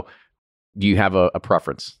shots. So do you have a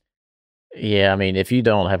preference? Yeah, I mean, if you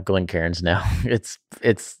don't have Glencairns now,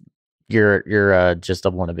 you're just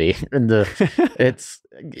a wannabe. And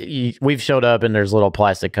we've showed up and there's little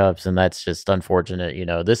plastic cups, and that's just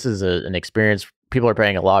unfortunate. This is an experience. People are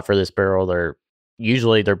paying a lot for this barrel. They're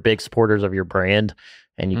big supporters of your brand,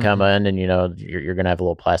 and you come in and you're gonna have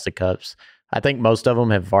little plastic cups. I think most of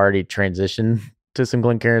them have already transitioned to some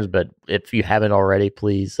Glencairns, but if you haven't already,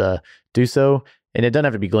 please do so. And it doesn't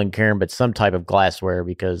have to be Glencairn, but some type of glassware,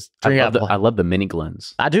 because I love the mini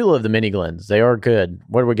Glens. I do love the mini Glens. They are good.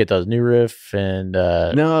 Where do we get those? New Riff and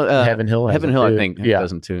Heaven Hill. Heaven Hill, I think, has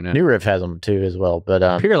them too. Now. New Riff has them too as well.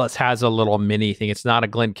 But Peerless has a little mini thing. It's not a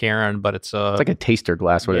Glencairn, but it's like a taster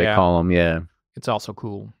glassware, they call them. Yeah, it's also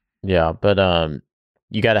cool. Yeah, but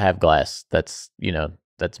you got to have glass. That's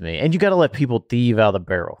me. And you got to let people thieve out of the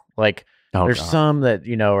barrel. Like there's some that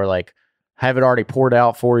are like, have it already poured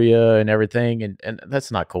out for you and everything, and that's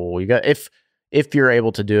not cool. You got if you're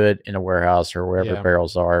able to do it in a warehouse or wherever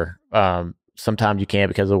barrels are. Sometimes you can't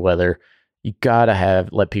because of the weather. You gotta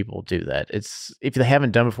let people do that. It's if they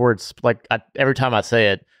haven't done it before. It's like every time I say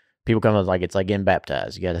it, people come like it's like getting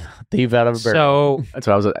baptized. You gotta thieve out of a barrel. So that's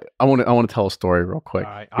what I want to tell a story real quick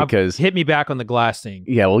because hit me back on the glass thing.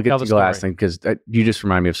 Yeah, we'll get to the glass thing because you just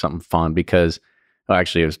remind me of something fun. Because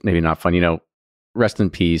actually, it was maybe not fun. Rest in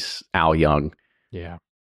peace, Al Young. Yeah.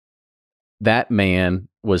 That man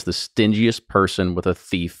was the stingiest person with a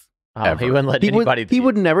thief ever. He wouldn't let anybody thief. He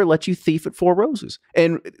would never let you thief at Four Roses.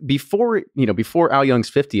 And before Al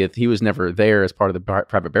Young's 50th, he was never there as part of the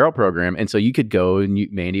private barrel program. And so you could go and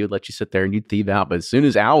Mandy would let you sit there and you'd thieve out. But as soon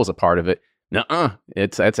as Al was a part of it,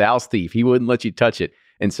 it's Al's thief. He wouldn't let you touch it.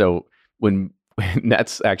 And so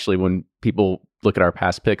that's actually when people look at our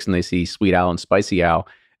past picks and they see Sweet Al and Spicy Al,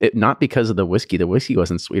 Not because of the whiskey. The whiskey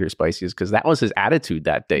wasn't sweet or spicy, because that was his attitude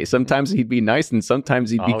that day. Sometimes he'd be nice and sometimes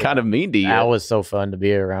he'd be kind of mean to you. That was so fun to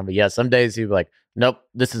be around. But yeah, some days he'd be like, nope,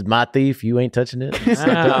 this is my thief. You ain't touching it.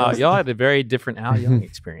 Wow, y'all had a very different Al Young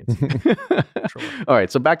experience. All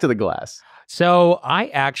right, so back to the glass. So I'm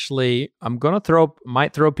going to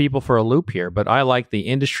might throw people for a loop here, but I like the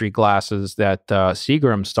industry glasses that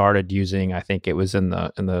Seagram started using. I think it was in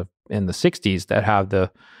the 60s that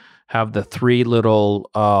have the three little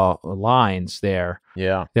lines there.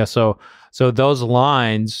 Yeah. Yeah. So those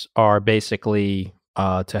lines are basically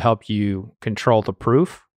to help you control the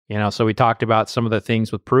proof. So we talked about some of the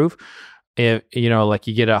things with proof. If like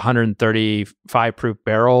you get a 135 proof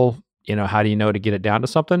barrel, how do you know to get it down to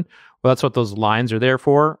something? Well, that's what those lines are there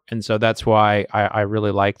for. And so that's why I really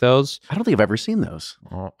like those. I don't think I've ever seen those.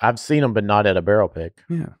 Well, I've seen them, but not at a barrel pick.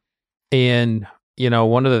 Yeah. And,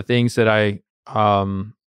 one of the things that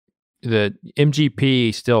the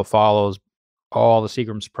MGP still follows all the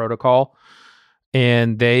Seagram's protocol.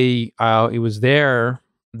 And it was there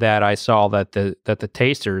that I saw that the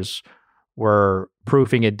tasters were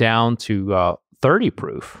proofing it down to 30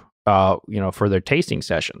 proof, for their tasting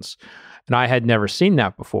sessions. And I had never seen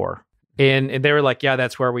that before. And they were like, yeah,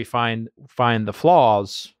 that's where we find the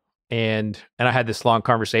flaws. And I had this long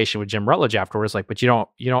conversation with Jim Rutledge afterwards, like, but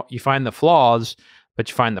you find the flaws, but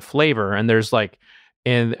you find the flavor. And there's like,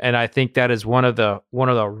 and I think that is one of the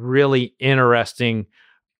really interesting,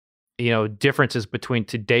 differences between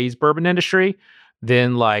today's bourbon industry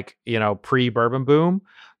than like, pre-bourbon boom,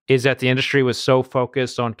 is that the industry was so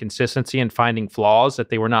focused on consistency and finding flaws that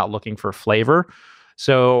they were not looking for flavor.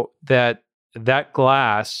 So that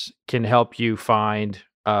glass can help you find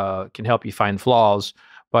flaws,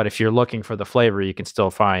 but if you're looking for the flavor, you can still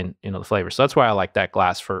find the flavor. So that's why I like that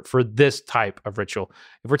glass for this type of ritual.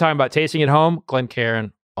 If we're talking about tasting at home,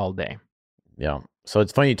 Glencairn all day. Yeah. So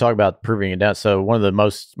it's funny you talk about proving it down. So one of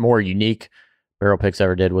the more unique barrel picks I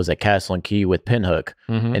ever did was at Castle and Key with Pinhook.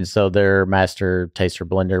 Mm-hmm. And so their master taster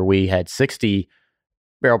blender, we had 60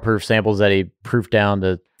 barrel proof samples that he proofed down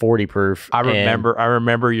to 40 proof. I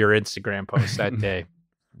remember your Instagram post that day.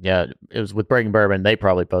 Yeah, it was with Breaking Bourbon. They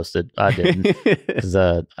probably posted. I didn't, because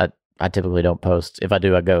I typically don't post. If I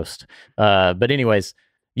do, I ghost. But anyways,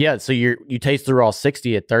 yeah. So you taste through all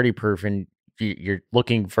 60 at 30 proof, and you're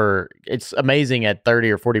looking for. It's amazing at 30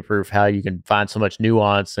 or 40 proof how you can find so much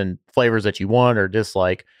nuance and flavors that you want or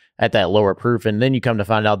dislike at that lower proof, and then you come to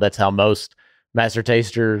find out that's how most master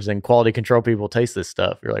tasters and quality control people taste this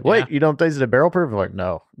stuff. You're like, wait, you don't taste it at barrel proof? I'm like,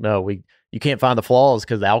 no, you can't find the flaws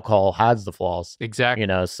because the alcohol hides the flaws. Exactly.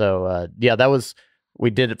 So we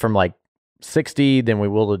did it from like 60, then we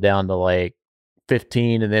whittled it down to like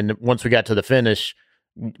 15. And then once we got to the finish,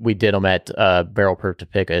 we did them at barrel proof to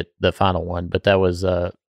pick the final one. But that was,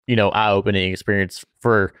 eye-opening experience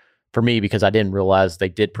for me, because I didn't realize they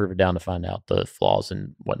did proof it down to find out the flaws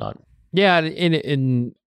and whatnot. Yeah.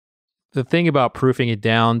 And the thing about proofing it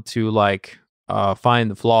down to like find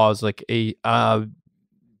the flaws, like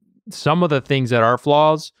some of the things that are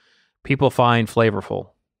flaws, people find flavorful,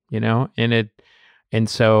 and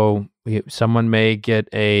so someone may get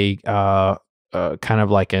a kind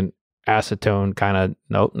of like an acetone kind of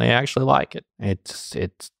note, and they actually like it. It's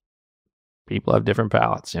people have different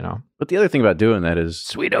palates, But the other thing about doing that is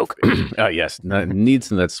sweet oak. Oh yes, needs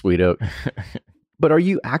some of that sweet oak. But are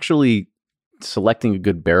you actually selecting a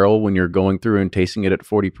good barrel when you're going through and tasting it at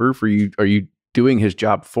 40 proof, or are you doing his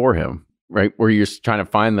job for him, right? Where you're trying to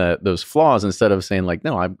find those flaws instead of saying like,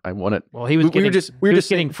 no, I want it. Well, we were just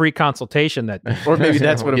getting free consultation that, or maybe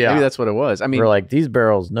that's what maybe that's what it was. I mean, we're like, these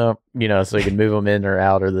barrels, no, so you can move them in or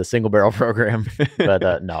out, or the single barrel program.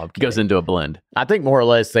 But no, it goes into a blend. I think more or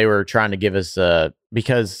less they were trying to give us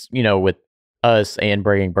because with us and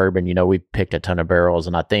Breaking Bourbon, we picked a ton of barrels,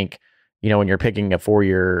 and I think when you're picking a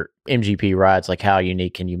 4-year MGP ride, it's like, how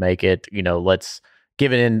unique can you make it? Let's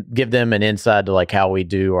give them an insight to like how we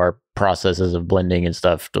do our processes of blending and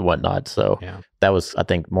stuff to whatnot. So that was, I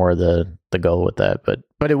think, more the goal with that.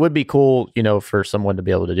 But it would be cool, for someone to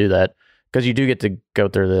be able to do that, because you do get to go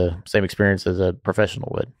through the same experience as a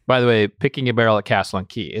professional would. By the way, picking a barrel at Castle and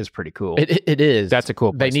Key is pretty cool. It is. That's a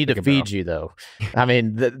cool place. They need to feed you though. I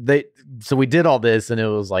mean, so we did all this, and it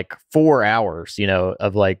was like 4 hours,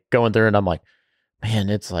 of like going through, and I'm like, man,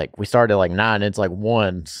 it's like we started at like 9, it's like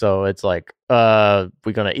 1. So it's like, we're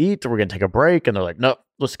gonna eat or we're gonna take a break, and they're like, nope,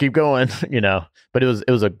 let's keep going, But it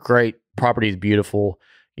was a great, property is beautiful,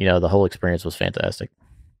 the whole experience was fantastic.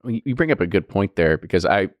 You bring up a good point there, because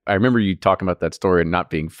I remember you talking about that story and not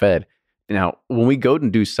being fed. Now, when we go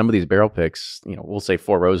and do some of these barrel picks, we'll say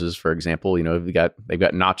Four Roses, for example, they've got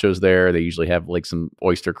nachos there. They usually have like some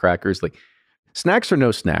oyster crackers. Like Snacks or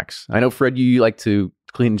no snacks? I know, Fred, you like to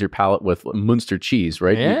clean your palate with Munster cheese,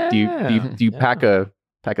 right? Yeah, Do you pack a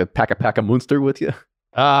Munster with you?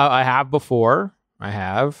 I have before. I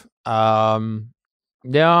have.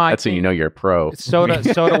 No, That's when you know you're a pro.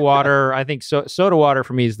 soda water. I think soda water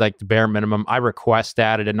for me is like the bare minimum. I request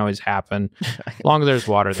that. It didn't always happen. As long as there's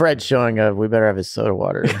water. Fred's showing up. We better have his soda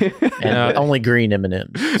water and only green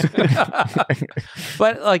M&Ms.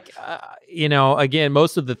 But like, again,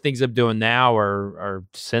 most of the things I'm doing now are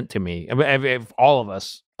sent to me. I mean, if all of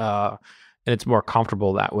us, and it's more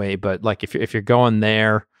comfortable that way. But like, if you're going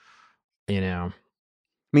there, I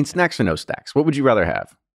mean, snacks or no snacks? What would you rather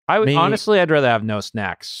have? Honestly, I'd rather have no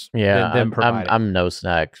snacks. Yeah, I'm no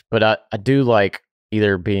snacks, but I do like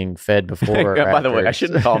either being fed before. Or by the way, I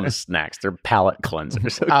shouldn't call them snacks; they're palate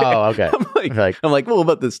cleansers. Okay? Oh, okay. I'm like, well,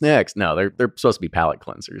 about the snacks? No, they're supposed to be palate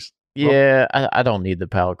cleansers. Yeah, I don't need the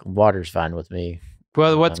palate. Water's fine with me.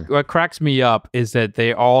 Well, what cracks me up is that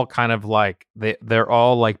they all kind of like they're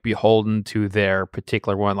all like beholden to their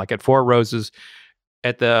particular one. Like at Four Roses,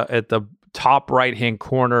 at the top right hand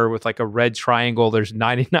corner with like a red triangle, there's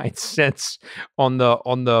 99 cents on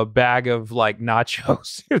the bag of like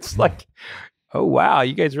nachos. It's like, oh wow,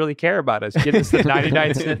 you guys really care about us. Give us the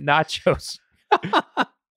 99 cent nachos.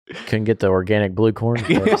 Couldn't get the organic blue corn.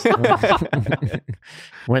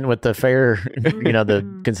 Went with the fair,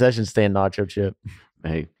 the concession stand nacho chip.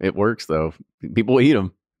 Hey, it works though. People eat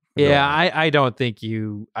them. Yeah, I don't think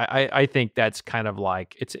I think that's kind of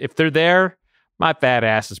like, it's if they're there, my fat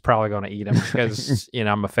ass is probably going to eat them because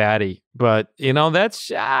I'm a fatty. But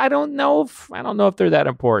that's I don't know if they're that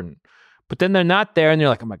important. But then they're not there, and you're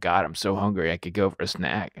like, oh my god, I'm so hungry, I could go for a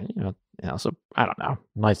snack. So I don't know.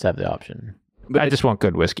 Nice to have the option. But I just want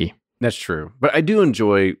good whiskey. That's true. But I do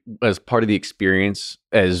enjoy, as part of the experience,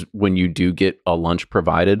 as when you do get a lunch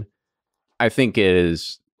provided. I think it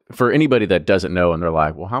is, for anybody that doesn't know and they're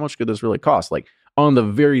like, well, how much could this really cost? Like, on the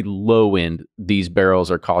very low end, these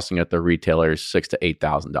barrels are costing at the retailers $6,000 to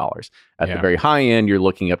 $8,000. At the very high end, you're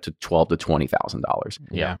looking up to $12,000 to $20,000.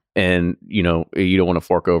 Yeah, and you don't want to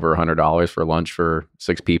fork over $100 for lunch for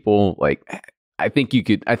 6 people. Like, I think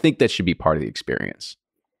that should be part of the experience.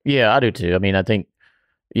 Yeah, I do too. I mean, I think,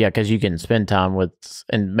 because you can spend time with,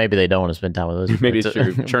 and maybe they don't want to spend time with us. Maybe it's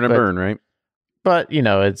true. Churn and burn, right? But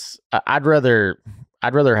I'd rather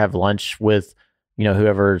have lunch with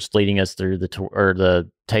whoever's leading us through the tour or the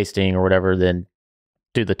tasting or whatever than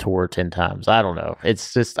do the tour 10 times. I don't know.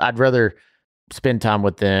 It's just, I'd rather spend time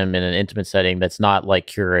with them in an intimate setting that's not like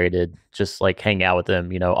curated, just like hang out with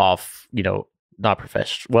them, off, not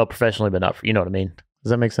professionally, but not, you know what I mean? Does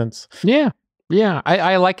that make sense? Yeah. Yeah.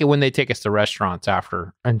 I like it when they take us to restaurants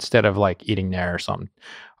after, instead of like eating there or something.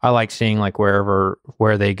 I like seeing like where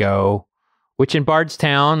they go, which in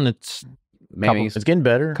Bardstown, it's getting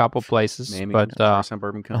better. Couple places, maybe, but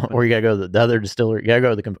Bourbon Company. Or you gotta go to the other distillery. You gotta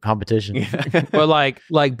go to the competition. Yeah. But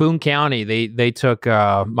like Boone County, they took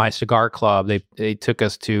my cigar club. They took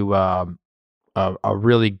us to a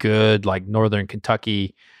really good like Northern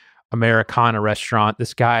Kentucky Americana restaurant.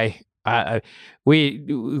 This guy, we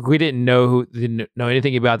didn't know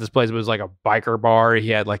anything about this place. It was like a biker bar. He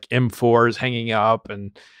had like M4s hanging up,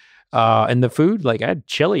 and the food, like I had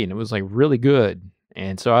chili, and it was like really good.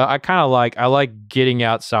 And so I kind of like getting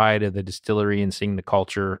outside of the distillery and seeing the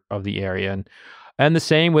culture of the area, and the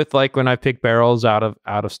same with like when I pick barrels out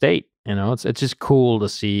of state. It's just cool to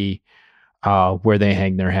see where they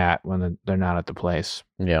hang their hat when they're not at the place.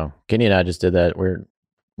 Yeah, Kenny and I just did that. We're in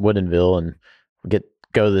Woodinville, and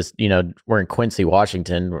go this. We're in Quincy,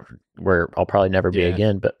 Washington, where I'll probably never be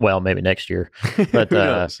again. But maybe next year. But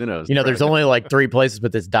who knows? There's only like 3 places,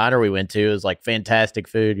 but this diner we went to is like fantastic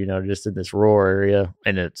food. Just in this rural area,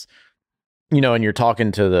 and it's, and you're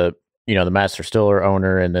talking to the the master distiller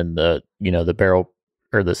owner, and then the barrel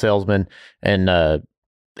or the salesman, and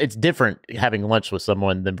it's different having lunch with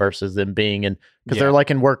someone than versus them being in, because they're like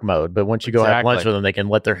in work mode. But once you go have lunch with them, they can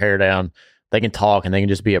let their hair down. They can talk, and they can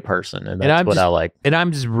just be a person, and that's what I like. And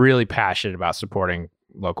I'm just really passionate about supporting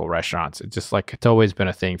local restaurants. It's just like, it's always been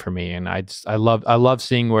a thing for me, and I love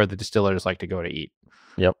seeing where the distillers like to go to eat.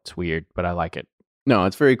 Yep, it's weird, but I like it. No,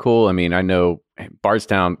 it's very cool. I mean, I know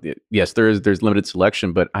Bardstown. Yes, there's limited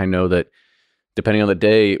selection, but I know that depending on the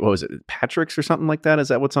day, what was it, Patrick's or something like that? Is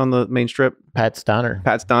that what's on the main strip? Pat's Diner.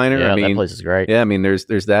 Pat's Diner. Yeah, that place is great. Yeah, I mean, there's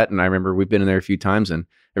that, and I remember we've been in there a few times, and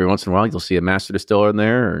every once in a while you'll see a master distiller in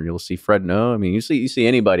there, or you'll see Fred No. I mean, you see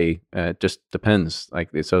anybody. It just depends. Like,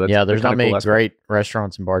 so that's there's not many great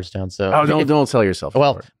restaurants in Bardstown. So don't sell yourself.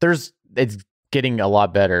 Well, it's getting a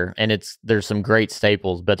lot better, and there's some great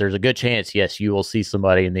staples, but there's a good chance, yes, you will see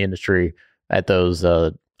somebody in the industry at those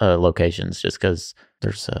locations, just because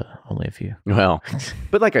There's only a few. Well,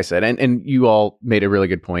 but like I said, and you all made a really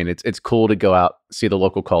good point. It's cool to go out, see the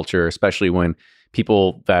local culture, especially when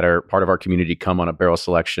people that are part of our community come on a barrel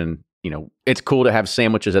selection. It's cool to have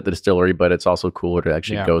sandwiches at the distillery, but it's also cooler to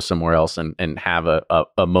actually go somewhere else and have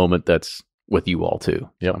a moment that's with you all too.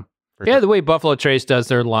 Yep. So. Yeah, the way Buffalo Trace does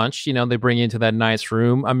their lunch, they bring you into that nice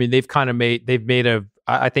room. I mean, they've made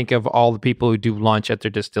I think of all the people who do lunch at their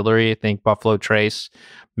distillery, I think Buffalo Trace,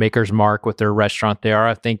 Maker's Mark with their restaurant there.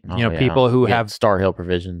 I think, people who have Star Hill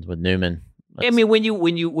Provisions with Newman. I mean, when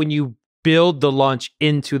you build the lunch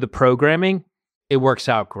into the programming, it works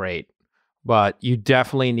out great. But you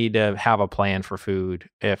definitely need to have a plan for food.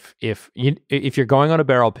 If you're going on a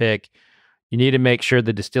barrel pick, you need to make sure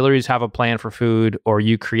the distilleries have a plan for food, or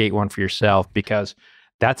you create one for yourself, because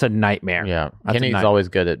that's a nightmare. Yeah, Kenny's always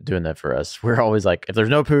good at doing that for us. We're always like, if there's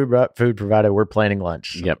no food provided, we're planning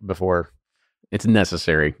lunch. Yep. Before it's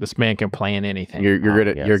necessary. This man can plan anything. You're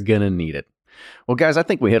gonna need it. Well, guys, I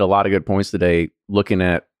think we hit a lot of good points today, looking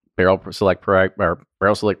at barrel select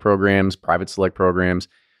programs, private select programs,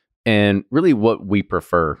 and really what we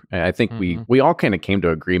prefer. And I think we all kind of came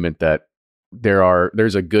to agreement that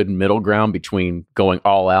there's a good middle ground between going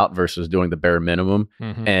all out versus doing the bare minimum,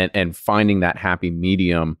 and finding that happy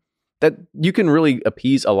medium that you can really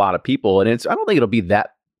appease a lot of people. And I don't think it'll be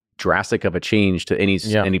that drastic of a change to any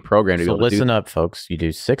program to be so able to listen up, folks. You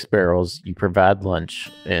do 6 barrels, you provide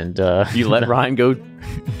lunch, and you let Ryan go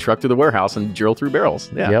truck to the warehouse and drill through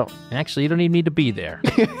barrels. Yeah. Yep. Actually, you don't even need to be there.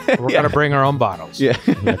 We're going to bring our own bottles. Yeah.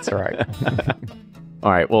 That's right.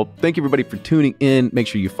 All right. Well, thank you everybody for tuning in. Make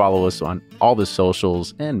sure you follow us on all the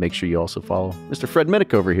socials, and make sure you also follow Mr. Fred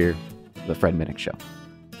Minnick over here, The Fred Minnick Show.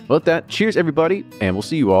 Well, with that, cheers everybody, and we'll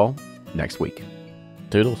see you all next week.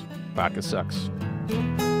 Toodles. Vodka sucks.